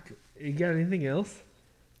fuck, you got anything else?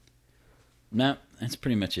 No, that's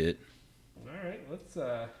pretty much it. All right, let's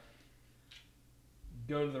go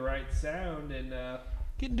to the right sound and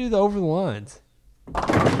get into the over the lines.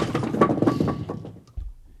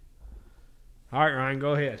 All right, Ryan,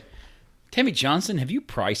 go ahead. Tammy Johnson, have you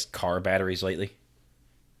priced car batteries lately?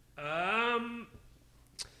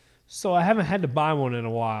 So I haven't had to buy one in a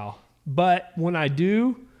while, but when I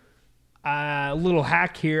do, A little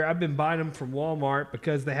hack here. I've been buying them from Walmart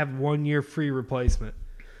because they have 1 year free replacement.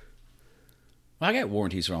 Well, I got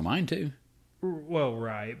warranties on mine too. Well,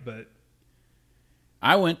 right, but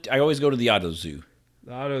I always go to the AutoZoo.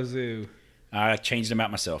 the AutoZoo. I changed them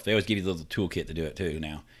out myself. They always give you the little toolkit to do it too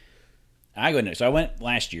now. I go in there. So I went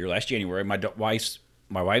last January. My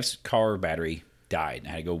wife's car battery died. I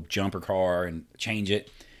had to go jump her car and change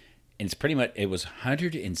it. And it's pretty much, it was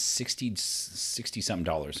 $160 something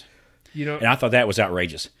dollars. And I thought that was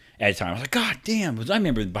outrageous at the time. I was like, God damn. I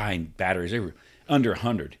remember buying batteries. They were under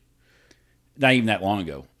 100. Not even that long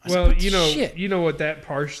ago. Like, you know what that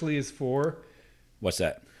partially is for? What's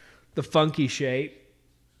that? The funky shape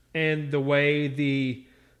and the way the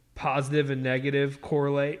positive and negative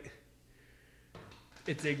correlate.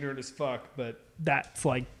 It's ignorant as fuck, but that's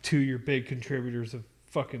like 2 of your big contributors of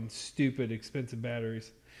fucking stupid expensive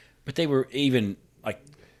batteries. But they were even like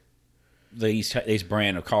these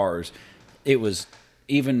brand of cars. It was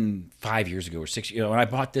even 5 years ago or 6 years. When I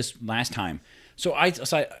bought this last time, so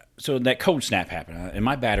that cold snap happened, and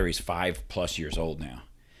my battery's 5+ years old now.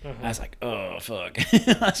 I was like, oh fuck,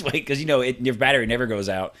 let's wait, because your battery never goes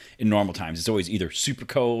out in normal times. It's always either super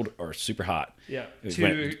cold or super hot. Yeah,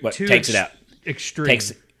 what takes it out. Extreme.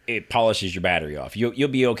 It polishes your battery off. You'll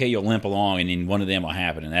be okay. You'll limp along, and then one of them will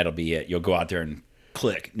happen, and that'll be it. You'll go out there and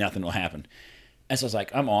click. Nothing will happen. And so I was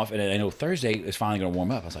like, I'm off, and I know Thursday is finally going to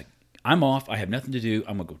warm up. I was like, I'm off. I have nothing to do.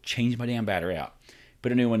 I'm going to go change my damn battery out.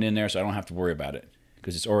 Put a new one in there so I don't have to worry about it,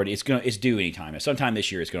 because it's due anytime. Sometime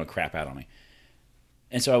this year it's going to crap out on me.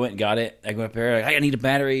 And so I went and got it. I go up there. I need a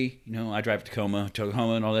battery. I drive to Tacoma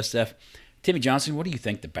and all that stuff. Timmy Johnson, what do you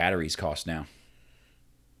think the batteries cost now?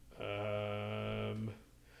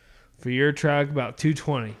 For your truck, about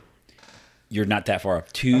 $220. You're not that far up.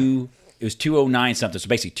 It was $209 something, so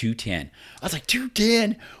basically $210. I was like,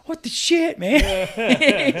 $210? What the shit, man?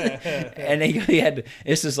 And they had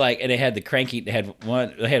and they had the cranky. They had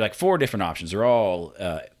like 4 different options. They're all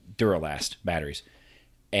Duralast batteries,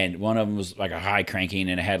 and one of them was like a high cranking,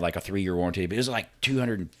 and it had like a 3-year warranty. But it was like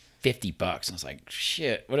 $250. And I was like,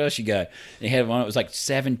 shit, what else you got? They had one that was like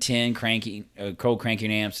 710 cranking, cold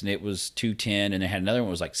cranking amps, and it was $210. And they had another one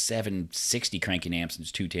that was like 760 cranking amps, and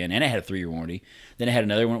it's $210. And it had a 3-year warranty. Then it had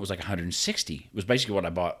another one that was like $160. It was basically what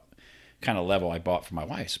I bought, kind of level I bought for my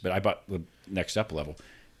wife's, but I bought the next up level,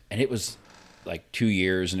 and it was like 2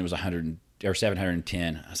 years, and it was $710.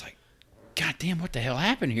 I was like, God damn, what the hell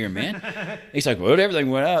happened here, man? He's like, well,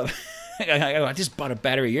 everything went up. I just bought a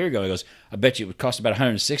battery a year ago. He goes, I bet you it would cost about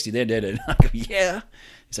 $160 then, did it? I go, yeah.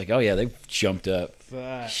 He's like, oh yeah, they've jumped up.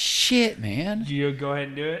 Fuck. Shit, man. Did you go ahead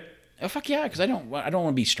and do it? Oh fuck yeah, because I don't want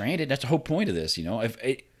to be stranded. That's the whole point of this,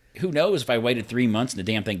 who knows if I waited 3 months and the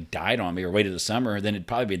damn thing died on me, or waited the summer, then it'd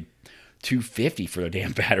probably be $250 for a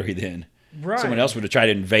damn battery then. Right. Someone else would have tried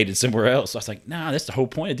to invade it somewhere else. So I was like, nah, that's the whole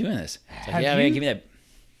point of doing this. It's like, man, give me that.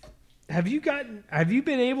 Have you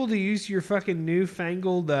been able to use your fucking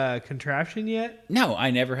newfangled contraption yet? No,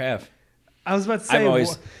 I never have. I was about to say,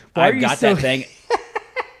 I've got that thing.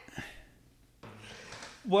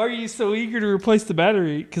 Why are you so eager to replace the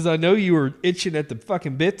battery? Because I know you were itching at the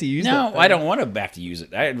fucking bit to use it. No, I don't want to have to use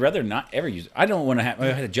it. I'd rather not ever use it. I don't want to have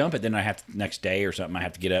to jump it, then I have to, next day or something, I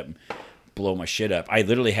have to get up and blow my shit up. I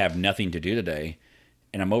literally have nothing to do today,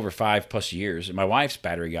 and I'm over 5+ years. And my wife's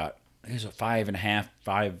battery it was a 5.5,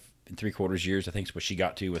 5.75 years, I think is what she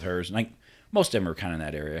got to with hers. And like most of them are kind of in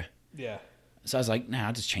that area. Yeah. So I was like, nah,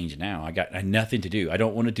 I'll just change it now. I had nothing to do. I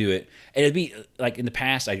don't want to do it. And it'd be like in the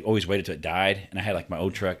past, I always waited till it died. And I had like my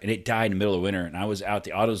old truck, and it died in the middle of winter. And I was out at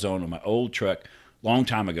the AutoZone with my old truck long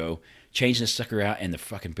time ago, changing this sucker out in the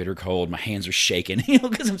fucking bitter cold. My hands are shaking,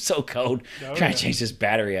 because I'm so cold. Trying to change this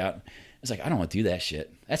battery out. It's like, I don't want to do that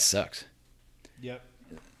shit. That sucks. Yep.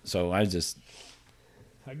 So I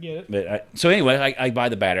get it. But so anyway, I buy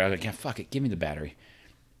the battery. I was like, yeah, fuck it, give me the battery.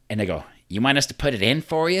 And they go, you want us to put it in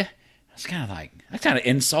for you? I kind of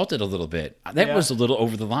insulted a little bit. That was a little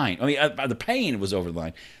over the line. I mean, the pain was over the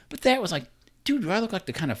line. But that was like, dude, do I look like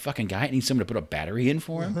the kind of fucking guy that needs someone to put a battery in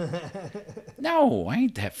for him? No, I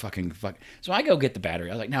ain't that fucking fuck. So I go get the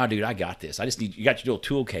battery. I was like, no, dude, I got this. You got your little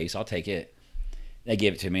tool case. I'll take it. They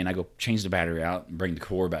give it to me, and I go change the battery out and bring the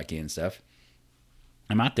core back in and stuff.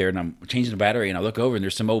 I'm out there, and I'm changing the battery, and I look over, and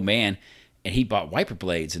there's some old man, and he bought wiper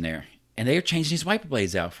blades in there. And they're changing his wiper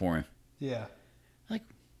blades out for him. Yeah. Like,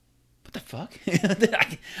 what the fuck?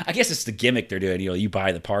 I guess it's the gimmick they're doing. You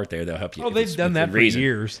buy the part there, they'll help you. Oh, they've done that for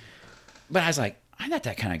years. But I was like, I'm not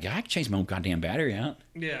that kind of guy. I can change my own goddamn battery out.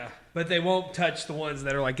 Yeah, but they won't touch the ones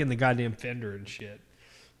that are like in the goddamn fender and shit.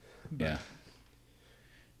 But. Yeah.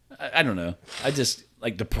 I don't know. I just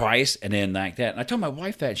like the price and then like that. And I told my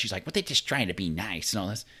wife that, and she's like, well, they're just trying to be nice and all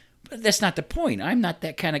this. But that's not the point. I'm not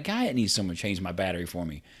that kind of guy that needs someone to change my battery for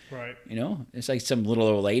me. Right. You know, it's like some little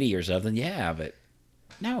old lady or something. Yeah, but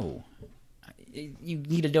no, you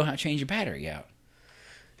need to know how to change your battery out.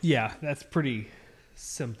 Yeah, that's pretty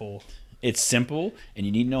simple. It's simple, and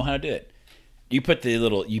you need to know how to do it. You put the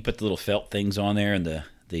little felt things on there and the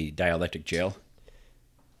dielectric gel.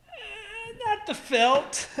 Not the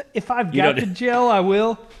felt. If I've got the gel, I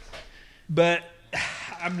will. But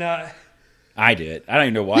I'm not. I do it. I don't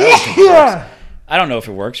even know why. I don't know if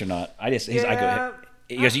it works or not. I go.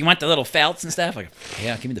 He goes, "You want the little felts and stuff?" Like,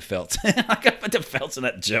 yeah, give me the felts. I gotta put the felts and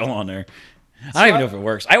that gel on there. I don't even know if it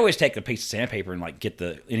works. I always take a piece of sandpaper and like get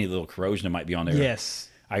any little corrosion that might be on there. Yes.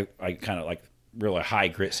 I kind of like really high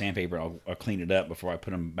grit sandpaper. I'll clean it up before I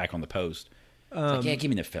put them back on the post. Like, yeah, give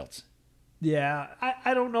me the felts. Yeah,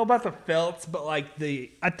 I don't know about the felts, but like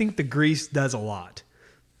I think the grease does a lot.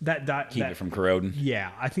 Keep it from corroding. Yeah,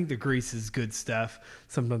 I think the grease is good stuff.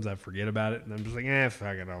 Sometimes I forget about it, and I'm just like,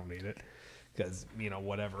 fuck, I don't need it, because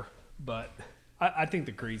whatever. But I think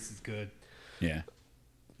the grease is good. Yeah.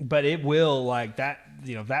 But it will like that.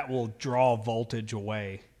 That will draw voltage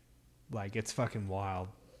away. Like it's fucking wild.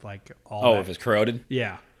 Like all. If it's corroded.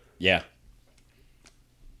 Yeah. Yeah.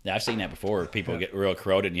 Yeah, I've seen that before. People get real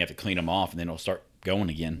corroded, and you have to clean them off, and then it'll start going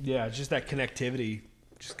again. Yeah, just that connectivity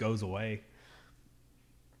just goes away.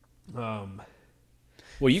 Well,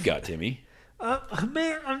 you got Timmy.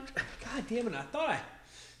 Man, God damn it! I thought I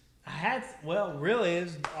had. Well, really,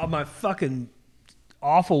 it's on my fucking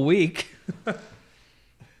awful week.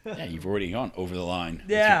 Yeah, you've already gone over the line.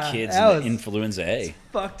 Yeah, with your kids and the influenza A.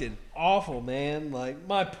 Fucking awful, man. Like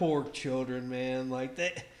my poor children, man. Like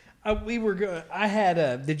we were going. I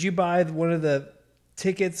had Did you buy one of the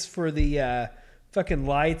tickets for the fucking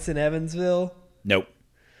lights in Evansville? Nope.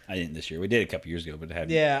 I didn't this year. We did a couple years ago, but I haven't.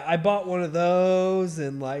 Yeah, I bought one of those,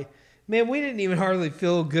 and like, man, we didn't even hardly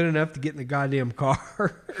feel good enough to get in the goddamn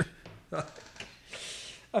car.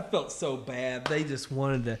 I felt so bad. They just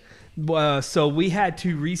wanted to. So we had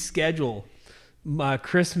to reschedule my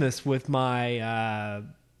Christmas with my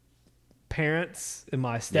parents and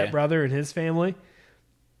my stepbrother and his family.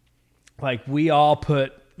 Like we all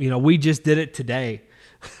we just did it today.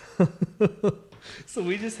 So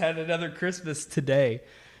we just had another Christmas today.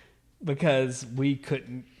 Because we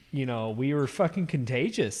couldn't, we were fucking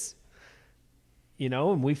contagious,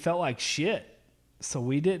 and we felt like shit. So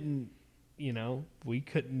we didn't, we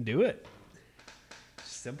couldn't do it.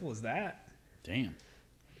 Simple as that. Damn.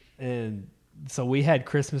 And so we had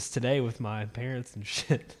Christmas today with my parents and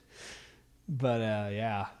shit. But,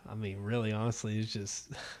 yeah, I mean, really, honestly, it's just,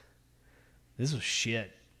 this was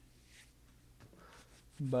shit.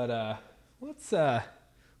 But, let's go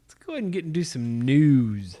ahead and get into some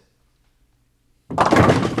news.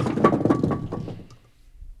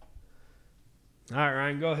 All right,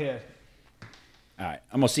 Ryan, go ahead. All right.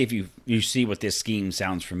 I'm going to see if you see what this scheme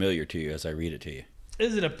sounds familiar to you as I read it to you.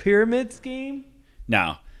 Is it a pyramid scheme?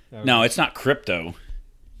 No. Okay. No, it's not crypto.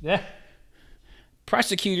 Yeah.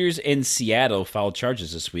 Prosecutors in Seattle filed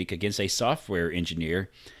charges this week against a software engineer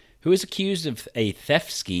who is accused of a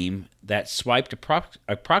theft scheme that swiped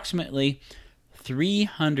approximately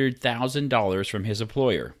 $300,000 from his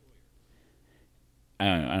employer.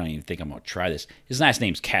 I don't even think I'm going to try this. His last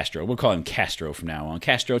name's Castro. We'll call him Castro from now on.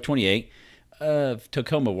 Castro, 28, of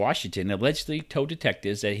Tacoma, Washington, allegedly told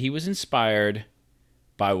detectives that he was inspired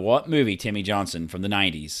by what movie, Timmy Johnson, from the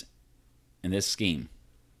 90s in this scheme?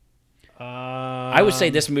 I would say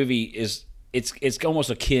this movie is it's almost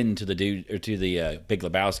akin to the Big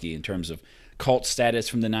Lebowski in terms of cult status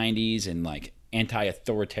from the 90s and like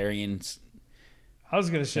anti-authoritarians. I was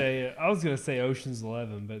gonna say Ocean's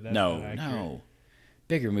 11, but that's not accurate. No.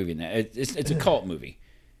 Bigger movie than that. It's a cult movie.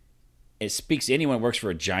 It speaks to anyone who works for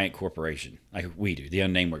a giant corporation, like we do, the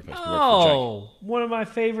unnamed workplace. Oh, one of my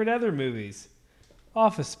favorite other movies,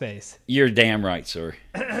 Office Space. You're damn right, sir.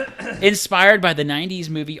 Inspired by the 90s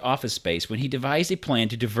movie Office Space, when he devised a plan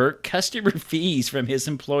to divert customer fees from his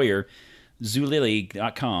employer,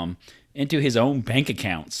 Zulily.com, into his own bank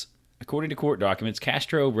accounts. According to court documents,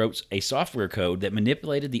 Castro wrote a software code that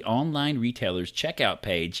manipulated the online retailer's checkout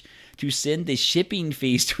page to send the shipping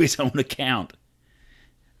fees to his own account.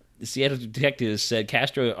 The Seattle detectives said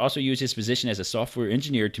Castro also used his position as a software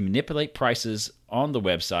engineer to manipulate prices on the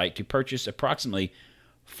website to purchase approximately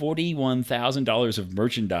 $41,000 of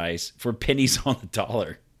merchandise for pennies on the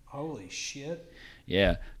dollar. Holy shit.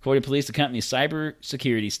 Yeah. According to police, the company's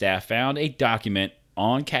cybersecurity staff found a document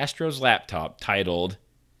on Castro's laptop titled,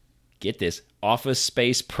 get this, Office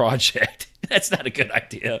Space Project. That's not a good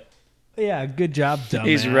idea. Yeah, good job, dumbass.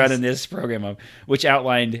 He's running this program up, which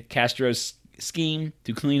outlined Castro's scheme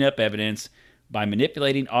to clean up evidence by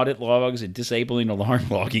manipulating audit logs and disabling alarm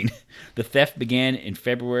logging. The theft began in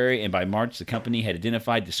February, and by March, the company had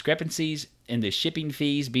identified discrepancies in the shipping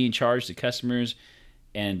fees being charged to customers,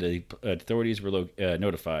 and the authorities were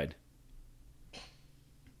notified.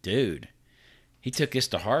 Dude, he took this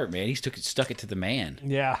to heart, man. He stuck it to the man.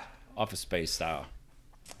 Yeah. Office Space style.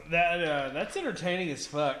 That's entertaining as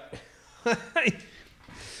fuck.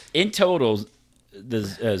 In total, the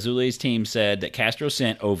Zuley's team said that Castro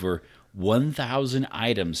sent over 1,000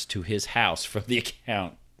 items to his house from the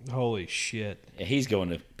account. Holy shit. He's going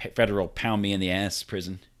to federal pound me in the ass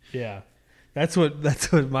prison. Yeah. That's what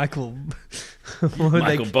Michael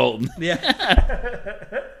Bolton.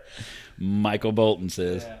 Yeah. Michael Bolton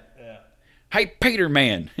says. Yeah. Hey, Peter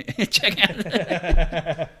man, check out.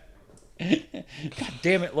 God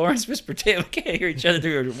damn it, Lawrence, Miss Pretend, we can't hear each other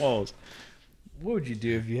through the walls. What would you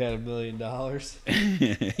do if you had $1 million?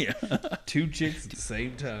 Yeah. 2 chicks at the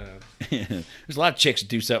same time. There's a lot of chicks that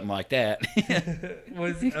do something like that.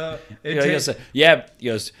 He goes,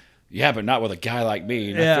 yeah, but not with a guy like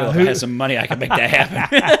me. And I feel if I had some money, I could make that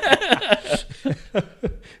happen.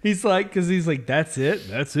 He's like, that's it.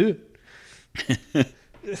 That's it.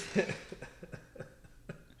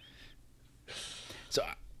 So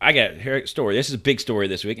I got a story. This is a big story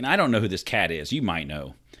this week, and I don't know who this cat is. You might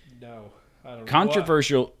know. No, I don't know.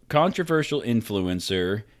 Controversial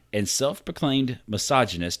influencer and self-proclaimed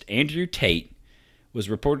misogynist Andrew Tate was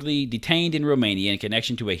reportedly detained in Romania in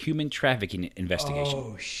connection to a human trafficking investigation.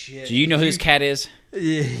 Oh shit! Do you know who this cat is?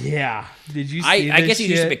 Yeah. Did you see I guess he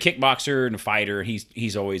used to be a kickboxer and a fighter, and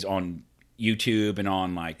he's always on YouTube and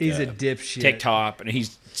on he's a dipshit. TikTok, and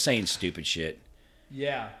he's saying stupid shit.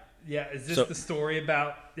 Yeah. Yeah. Is this the story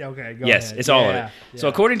about? Okay, go yes, ahead. It's all of it. Yeah. So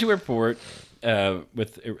according to a report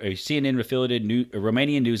with a CNN-affiliated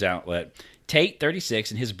Romanian news outlet, Tate,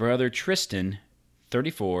 36, and his brother Tristan,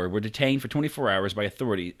 34, were detained for 24 hours by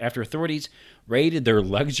authorities after authorities raided their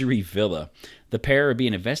luxury villa. The pair are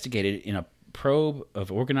being investigated in a probe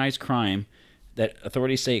of organized crime that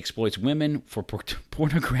authorities say exploits women for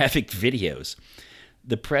pornographic videos. In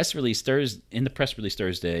the press release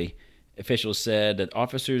Thursday, officials said that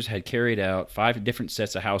officers had carried out 5 different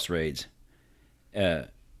sets of house raids.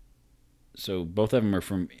 So both of them are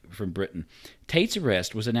from Britain. Tate's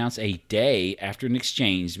arrest was announced a day after an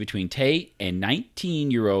exchange between Tate and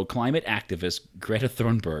 19-year-old climate activist Greta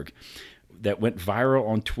Thunberg that went viral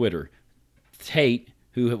on Twitter. Tate,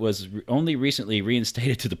 who was only recently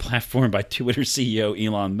reinstated to the platform by Twitter CEO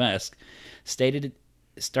Elon Musk, started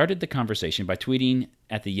the conversation by tweeting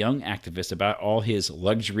at the young activist about all his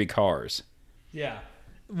luxury cars. Yeah.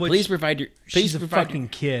 Please provide your... She's a fucking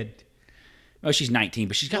kid. Oh, she's 19,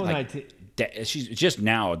 but she's got 19. She's just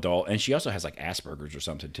now adult, and she also has like Asperger's or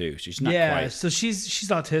something too. She's not quite. So she's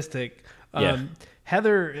autistic. Yeah.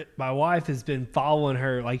 Heather, my wife, has been following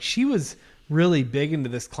her. Like, she was really big into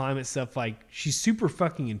this climate stuff. Like, she's super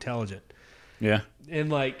fucking intelligent. Yeah. And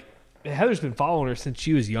like, Heather's been following her since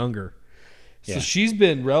she was younger. So Yeah. she's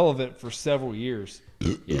been relevant for several years.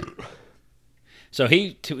 Yeah. So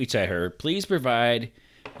he tweets at her, please provide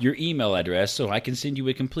your email address so I can send you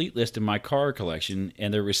a complete list of my car collection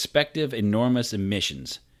and their respective enormous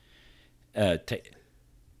emissions. Tate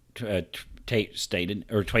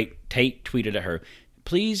tweeted at her,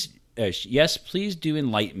 please, yes, please do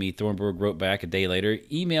enlighten me, Thornburg wrote back a day later.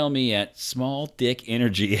 Email me at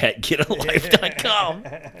smalldickenergy@getalife.com.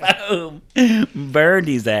 Boom. Burned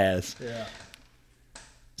his ass. Yeah.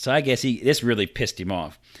 So I guess this really pissed him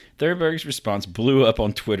off. Thunberg's response blew up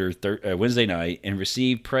on Twitter Wednesday night and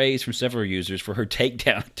received praise from several users for her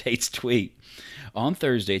takedown of Tate's tweet. On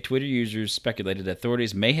Thursday, Twitter users speculated that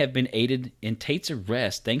authorities may have been aided in Tate's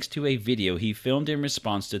arrest thanks to a video he filmed in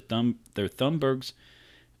response to Thunberg's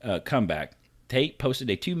comeback. Tate posted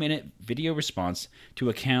a 2-minute video response to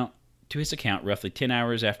his account roughly 10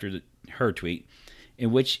 hours after her tweet,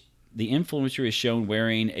 in which the influencer is shown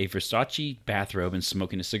wearing a Versace bathrobe and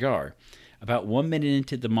smoking a cigar. About 1 minute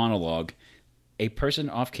into the monologue, a person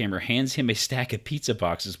off camera hands him a stack of pizza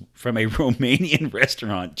boxes from a Romanian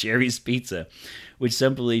restaurant, Jerry's Pizza, which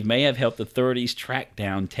some believe may have helped authorities track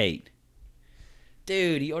down Tate.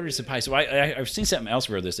 Dude, he ordered some pie. So I've seen something else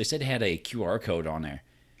where this. They said it had a QR code on there.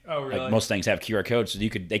 Oh, really? Like most things have QR codes, so they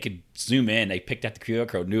could zoom in. They picked out the QR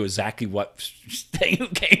code, knew exactly what thing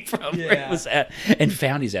it came from, where it was at, and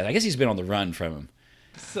found his ass. I guess he's been on the run from him.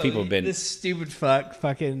 So People have been. This stupid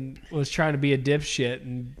fucking was trying to be a dipshit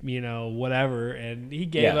and whatever, and he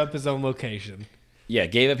gave up his own location. Yeah,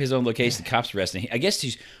 gave up his own location. The cops arrested him. I guess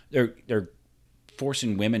they're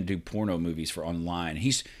forcing women to do porno movies for online.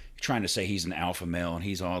 He's trying to say he's an alpha male and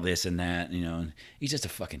he's all this and that, and he's just a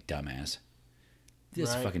fucking dumbass.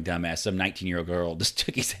 This Right. fucking dumbass, some 19-year-old girl, just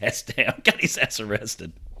took his ass down, got his ass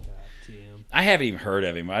arrested. Damn. I haven't even heard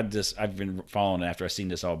of him. I've been following it after I seen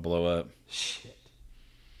this all blow up. Shit.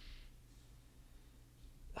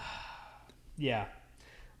 Yeah.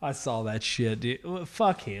 I saw that shit, dude. Well,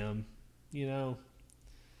 fuck him. You know?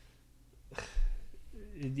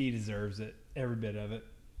 He deserves it. Every bit of it.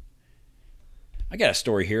 I got a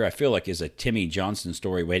story here I feel like is a Timmy Johnson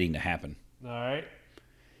story waiting to happen. All right.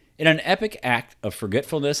 In an epic act of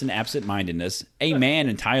forgetfulness and absent-mindedness, a man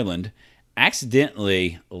in Thailand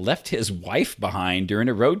accidentally left his wife behind during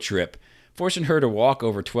a road trip, forcing her to walk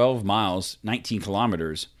over 12 miles, 19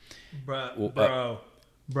 kilometers. Bro.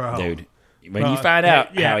 Dude, when Bro, you find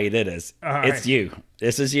out yeah. how he did this, All it's right. you.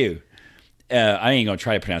 This is you. I ain't going to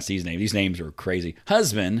try to pronounce these names. These names are crazy.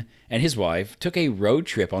 Husband and his wife took a road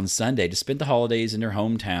trip on Sunday to spend the holidays in their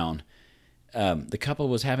hometown. The couple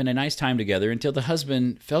was having a nice time together until the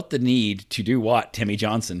husband felt the need to do what, Timmy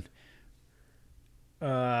Johnson?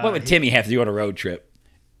 What would Timmy have to do on a road trip?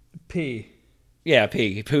 Pee. Yeah,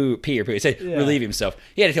 pee or poo. It said Yeah. relieve himself.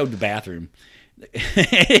 He had to go to the bathroom.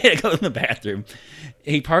 He had to go to the bathroom.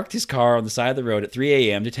 He parked his car on the side of the road at 3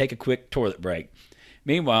 a.m. to take a quick toilet break.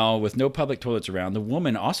 Meanwhile, with no public toilets around, the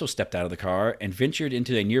woman also stepped out of the car and ventured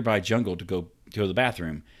into a nearby jungle to go to the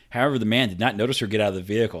bathroom. However, the man did not notice her get out of the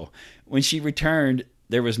vehicle. When she returned,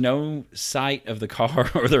 there was no sight of the car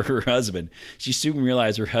or her husband. She soon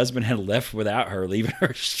realized her husband had left without her, leaving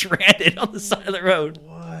her stranded on the side of the road.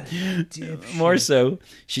 What? More so,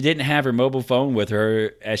 she didn't have her mobile phone with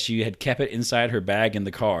her as she had kept it inside her bag in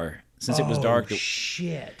the car. Since it was dark,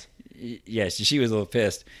 Shit. yes, she was a little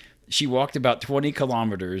pissed. She walked about 20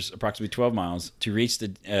 kilometers, approximately 12 miles, to reach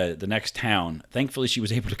the next town. Thankfully, she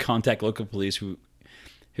was able to contact local police, who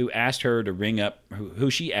asked her to ring up who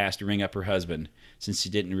she asked to ring up her husband, since she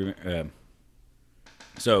didn't.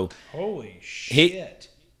 So Holy shit.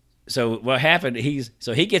 so what happened? He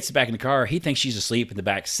gets back in the car. He thinks she's asleep in the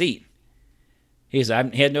back seat. He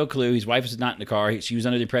had no clue. His wife was not in the car. She was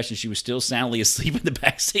under the impression she was still soundly asleep in the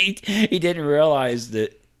back seat. He didn't realize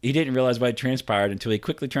what had transpired until he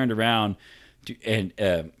quickly turned around,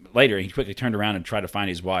 later he quickly turned around and tried to find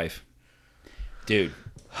his wife. Dude,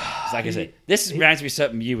 it's like I said, this reminds me of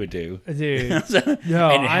something you would do, Dude.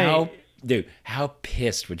 Dude, how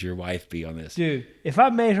pissed would your wife be on this? Dude, if I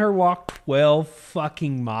made her walk 12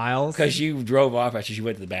 fucking miles. Because you drove off after she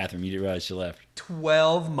went to the bathroom, you didn't realize she left.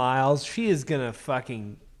 12 miles, she is going to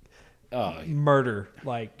fucking murder.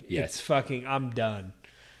 Like, Yes. it's fucking, I'm done.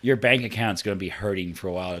 Your bank account's going to be hurting for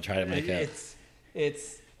a while to try to make up.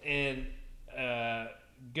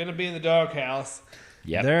 Gonna be in the doghouse.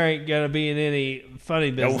 Yep. There ain't gonna be in any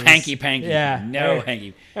funny No business. hanky panky. Yeah. No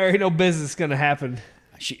hanky. There ain't no business gonna happen.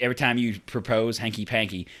 Every time you propose hanky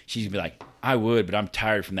panky, she's gonna be like, "I would, but I'm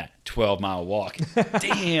tired from that 12-mile walk."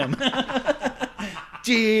 Damn.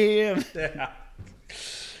 Damn. Yeah.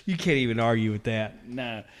 You can't even argue with that.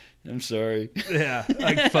 Nah, I'm sorry. Yeah.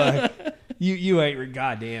 Like fuck. You ain't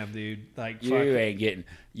goddamn, dude. Like You fuck. ain't getting.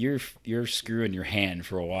 You're screwing your hand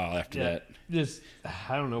for a while after that. Just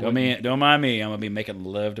I don't know. Don't mind me. I'm gonna be making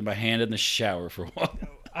love to my hand in the shower for a while.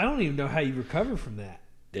 I don't even know how you recover from that.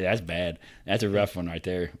 Dude, that's bad. That's a rough one right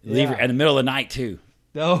there. Yeah. Leave her in the middle of the night too.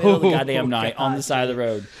 Oh, Middle of the goddamn night on the God. side of the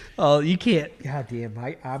road. Oh, you can't.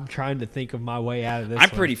 Goddamn, I'm trying to think of my way out of this. I'm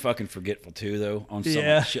one. pretty fucking forgetful too, though, on some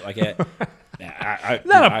Yeah. shit like that.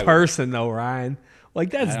 Not I a person though, Ryan.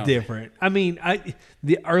 Like I that's don't- different. I mean,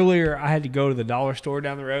 earlier I had to go to the dollar store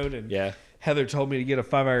down the road, and Yeah. Heather told me to get a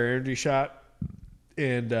 5-hour energy shot,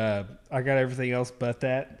 and I got everything else but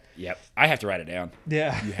that. Yep. I have to write it down.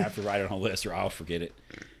 Yeah, You have to write it on a list, or I'll forget it.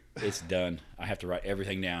 It's done. I have to write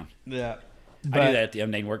everything down. yeah. I do that at the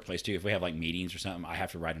unnamed workplace too. If we have like meetings or something, I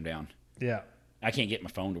have to write them down. Yeah, I can't get my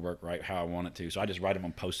phone to work right how I want it to, so I just write them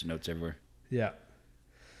on post-it notes everywhere. yeah.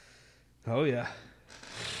 Oh yeah.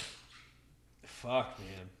 Fuck,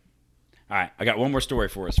 man. All right, I got one more story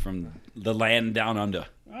for us from the land down under.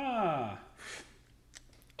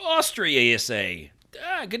 Austria, USA.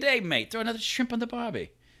 Good day, mate. Throw another shrimp on the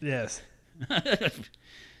barbie. Yes.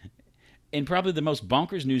 And probably the most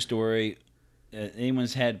bonkers news story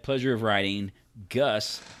anyone's had pleasure of writing,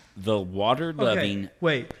 Gus, the water-loving... Okay.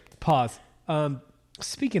 Wait. Pause.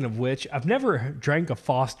 Speaking of which, I've never drank a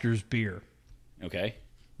Foster's beer. Okay.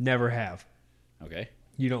 Never have. Okay.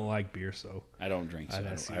 You don't like beer, so I don't drink, so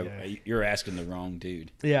I see, you're asking the wrong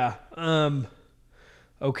dude. yeah.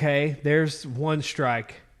 Okay. There's one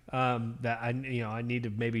strike that I need to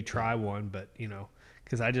maybe try one, but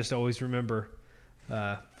because I just always remember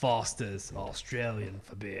Foster's Australian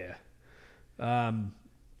for beer.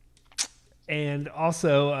 And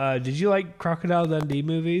also, did you like Crocodile Dundee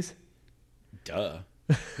movies? Duh.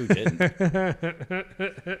 Who didn't?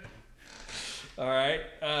 All right.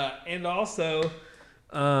 And also,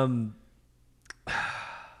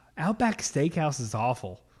 Outback Steakhouse is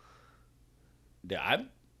awful. Yeah,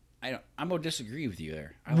 I'm gonna disagree with you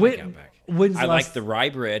there. I When- like Outback. when's I last- like the rye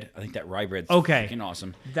bread. I think that rye bread's Okay. freaking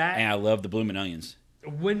awesome. That- and I love the blooming onions.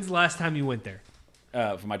 When's the last time you went there?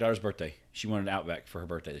 For my daughter's birthday, she wanted Outback for her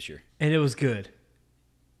birthday this year. And it was good.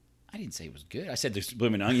 I didn't say it was good. I said the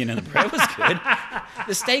blooming onion and the bread was good.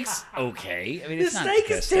 The steak's okay. I mean, The it's not steak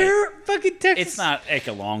the is best steak. terrible. Fucking Texas. It's not like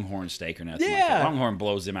a Longhorn steak or nothing. Like Yeah. that. Longhorn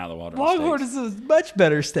blows them out of the water. on Longhorn steaks. is a much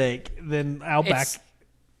better steak than Outback.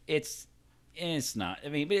 It's not. I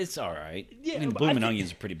mean, but it's all right. Yeah, I mean, but blooming I think-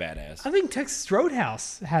 onions are pretty badass. I think Texas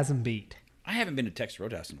Roadhouse has them beat. I haven't been to Texas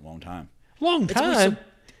Roadhouse in a long time. Long It's always time. so,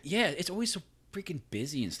 yeah, it's always so freaking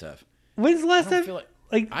busy and stuff. When's the last I don't time? feel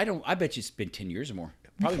like I bet you it's been 10 years or more.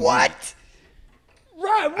 Probably more. what?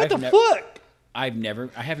 Right? What I've the nev- fuck? I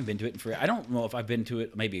haven't been to it in forever. I don't know if I've been to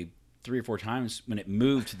it maybe 3 or 4 times when it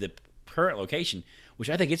moved to the current location, which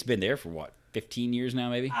I think it's been there for what, 15 years now,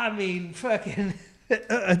 maybe. I mean, fucking.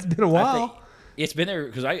 It's been a I while. think it's been there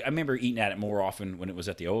because I remember eating at it more often when it was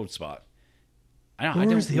at the old spot. I Where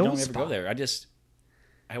don't was the we old don't ever spot? go there.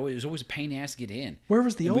 It was always a pain in the ass to get in. Where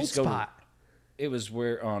was the And we old just go to- spot? It was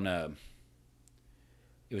where on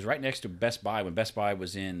it was right next to Best Buy when Best Buy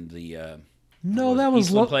was in the No, that was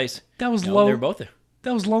Eastland low. place. That was No, low. they were both there.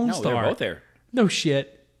 That was Lone No, Star. they were both there. No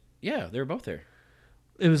shit. Yeah, they were both there.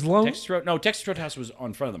 It was Lone. Texas Roadhouse was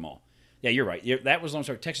on front of the mall. Yeah, you're right. That was Lone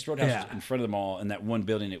Star. Texas Roadhouse Yeah. was in front of the mall, and that one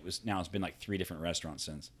building it's been like 3 different restaurants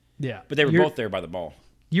since. Yeah, But they were You're- both there by the mall.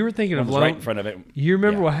 You were thinking One of was Lone. right in front of it. You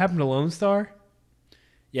remember Yeah. what happened to Lone Star?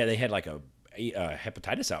 Yeah, they had like a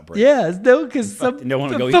hepatitis outbreak. Yeah, no, because Fuck, no one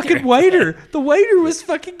would the go eat fucking there. waiter, the waiter was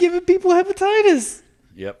fucking giving people hepatitis.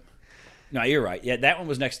 Yep. No, you're right. Yeah, that one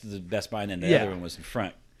was next to the Best Buy, and then the Yeah. other one was in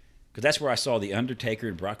front. Because that's where I saw the Undertaker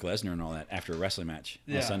and Brock Lesnar and all that after a wrestling match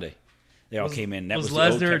Yeah. on Sunday. They all came in. That Was was the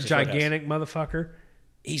old Lesnar a Texas Roadhouse. gigantic motherfucker?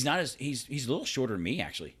 He's not as he's a little shorter than me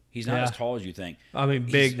actually. He's not Yeah. as tall as you think. I mean,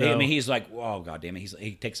 big, I though. mean, he's like, oh god damn it,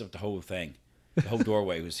 he takes up the whole thing. The whole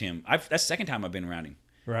doorway was him. That's the second time I've been around him.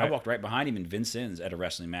 Right. I walked right behind him in Vincennes at a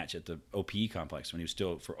wrestling match at the OPE complex when he was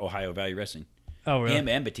still for Ohio Valley Wrestling. Oh, really? Him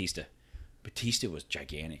and Batista. Batista was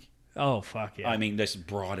gigantic. Oh, fuck yeah. I mean, this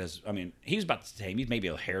broad as he was about the same. He's maybe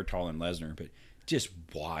a hair taller than Lesnar, but just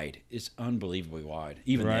wide. It's unbelievably wide.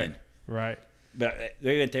 Even right, then. right. But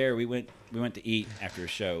we went there. We went to eat after a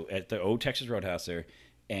show at the old Texas Roadhouse there,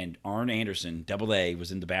 and Arn Anderson, Double A, was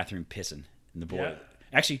in the bathroom pissing. And the boy, Yeah.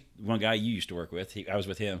 actually, one guy you used to work with, I was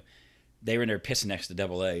with him. They were in there pissing next to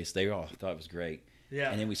Double A, so they all thought it was great. Yeah.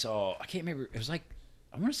 And then we saw, I can't remember. It was like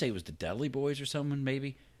I want to say it was the Dudley Boys or someone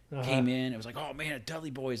maybe Uh-huh. came in. It was like, oh man, the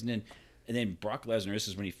Dudley Boys, and then Brock Lesnar. This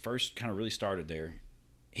is when he first kind of really started there.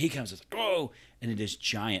 He comes, it's like, oh, and then this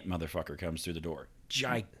giant motherfucker comes through the door,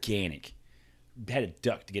 gigantic. Had a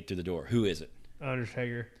duck to get through the door. Who is it?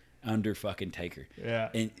 Undertaker. Under fucking Taker. Yeah.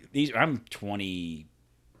 And I'm 20.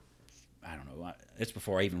 I don't know. It's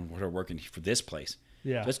before I even started working for this place.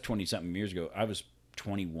 Yeah. That's 20 something years ago. I was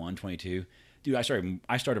 21, 22. Dude, I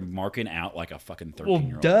started marking out like a fucking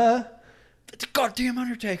 13-year-old. Well, duh. It's a goddamn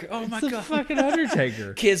Undertaker. Oh my It's the god. fucking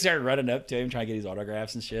Undertaker. Kids started running up to him trying to get his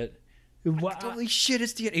autographs and shit. Wha- Holy shit!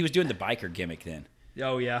 He was doing the biker gimmick then,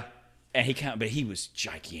 Oh, yeah. and but he was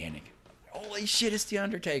gigantic. Holy shit! It's the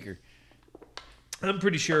Undertaker. I'm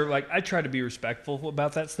pretty sure, like, I try to be respectful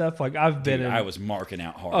about that stuff. Like, I've been Dude, in. I was marking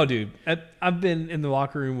out hard. Oh, dude. I've been in the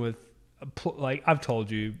locker room with, like, I've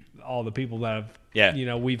told you all the people that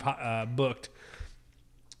have, we've booked.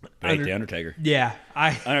 But the Undertaker. Yeah.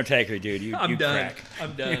 Undertaker, dude, you I'm done. crack.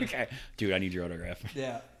 I'm done. Okay. Dude, I need your autograph.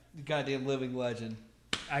 Yeah. Goddamn living legend.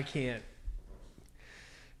 I can't.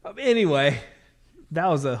 Anyway, that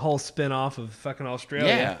was a whole spin off of fucking Australia.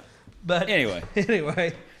 Yeah. But Anyway.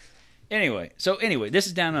 Anyway, this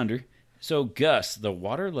is Down Under. So Gus, the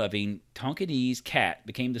water-loving Tonkinese cat,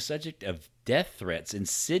 became the subject of death threats in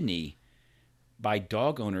Sydney by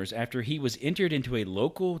dog owners after he was entered into a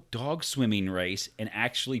local dog swimming race and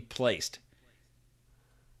actually placed.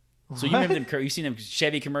 So you remember them? You've seen them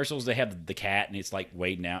Chevy commercials. They have the cat, and it's like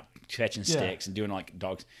wading out, catching sticks, and doing like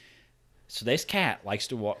dogs. So this cat likes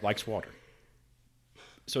water.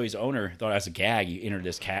 So his owner thought, as a gag, you entered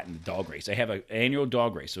this cat in the dog race. They have an annual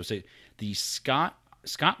dog race. So the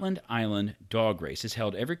Scotland Island Dog Race is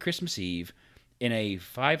held every Christmas Eve in a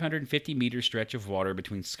 550-meter stretch of water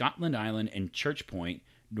between Scotland Island and Church Point,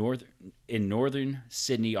 in northern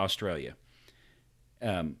Sydney, Australia.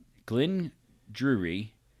 Glenn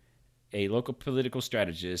Drury a local political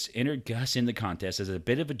strategist, entered Gus in the contest as a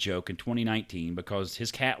bit of a joke in 2019 because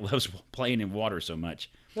his cat loves playing in water so much.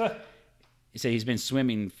 He said he's been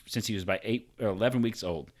swimming since he was about 8 or 11 weeks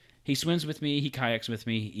old. He swims with me. He kayaks with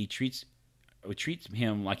me. We treat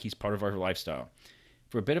him like he's part of our lifestyle.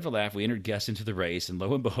 For a bit of a laugh, we entered Gus into the race, and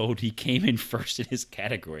lo and behold, he came in first in his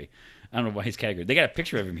category. I don't know why his category. They got a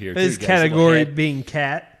picture of him here. His category being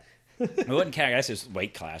cat. It wasn't cat. That's his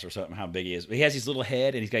weight class or something, how big he is. But he has his little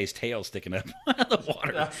head, and he's got his tail sticking up out of the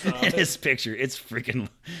water in his picture. It's freaking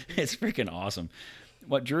awesome.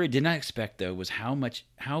 What Drury did not expect, though, was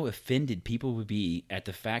how offended people would be at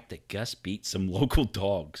the fact that Gus beat some local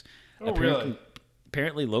dogs. Oh, really?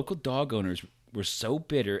 Apparently, local dog owners were so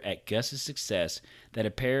bitter at Gus's success that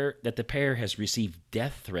the pair has received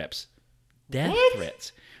death threats.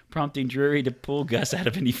 Threats, prompting Drury to pull Gus out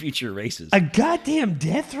of any future races. A goddamn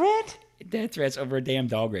death threat? Death threats over a damn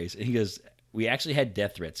dog race. And he goes, we actually had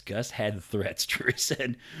death threats. Gus had threats. Drury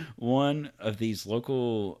said one of these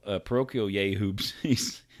local parochial yahoos,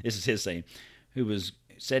 this is his saying,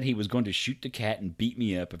 said he was going to shoot the cat and beat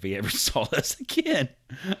me up if he ever saw us again.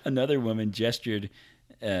 Another woman gestured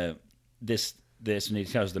this, and he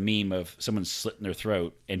tells the meme of someone slitting their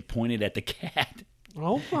throat and pointed at the cat.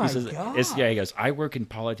 Oh my God. He goes, I work in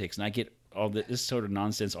politics and I get all this sort of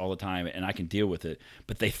nonsense all the time and I can deal with it.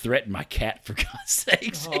 But they threatened my cat, for God's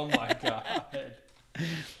sakes. Oh my God.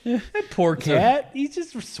 That poor cat. He's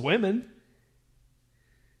just swimming.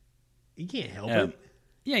 He can't help it.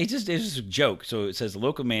 Yeah, it's just a joke. So it says the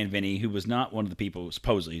local man, Vinny, who was not one of the people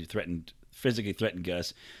supposedly physically threatened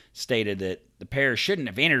Gus, stated that the pair shouldn't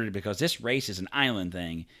have entered because this race is an island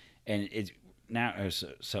thing. And it's now or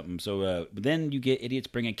something. So but then you get idiots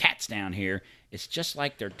bringing cats down here. It's just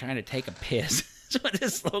like they're trying to take a piss. So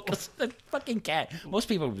this local fucking cat. Most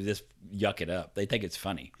people would just yuck it up. They think it's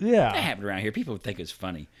funny. Yeah, that happened around here. People would think it's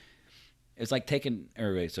funny. It's like taking.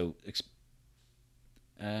 Anyway, so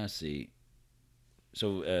let's see.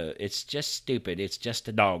 So it's just stupid. It's just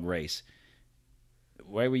a dog race.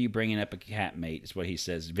 Why were you bringing up a cat, mate? Is what he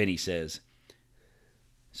says. Vinny says.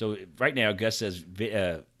 So right now, Gus says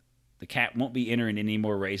the cat won't be entering any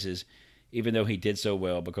more races, even though he did so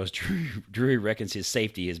well, because Drury reckons his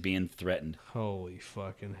safety is being threatened. Holy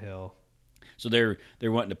fucking hell! So they're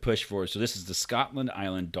wanting to push for it. So this is the Scotland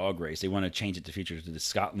Island dog race. They want to change it to feature to the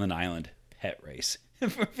Scotland Island pet race.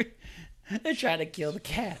 They're trying to kill the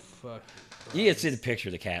cat. Fuck. You can see the picture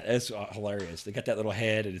of the cat. That's hilarious. They got that little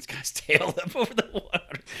head and it's got its tail up over the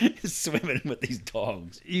water. It's swimming with these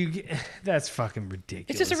dogs. That's fucking ridiculous.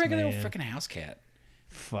 It's just a regular old freaking house cat.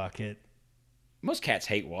 Fuck it. Most cats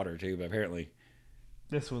hate water too, but apparently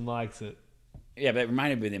this one likes it. Yeah, but it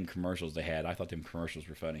reminded me of them commercials they had. I thought them commercials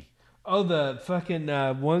were funny. Oh, the fucking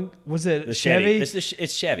one, was it the Chevy?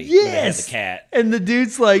 It's Chevy. Yes, the cat. And the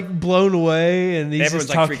dude's like blown away, and everyone's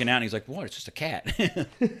like freaking out. And he's like, "What? It's just a cat."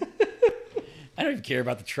 I don't even care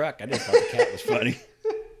about the truck. I just thought the cat was funny.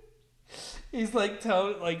 He's like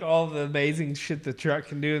telling like all the amazing shit the truck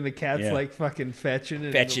can do, and the cat's like fucking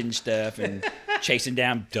fetching stuff and chasing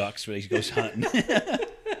down ducks when he goes hunting.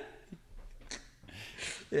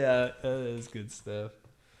 Yeah, that is good stuff.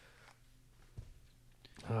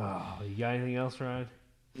 Oh, you got anything else, Ryan?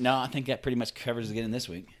 No, I think that pretty much covers it again this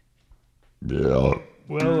week. Yeah.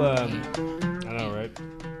 Well, I know, right?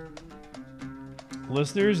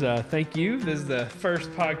 Listeners, thank you. This is the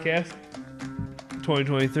first podcast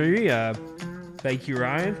 2023. Thank you,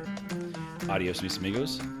 Ryan. Adios, mis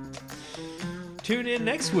amigos. Tune in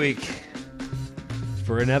next week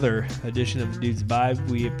for another edition of the Dude's Vibe.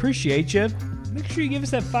 We appreciate you. Make sure you give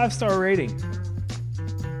us that 5-star rating.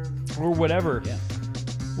 Or whatever. Yeah.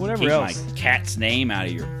 Whatever Keep else. my cat's name out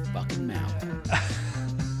of your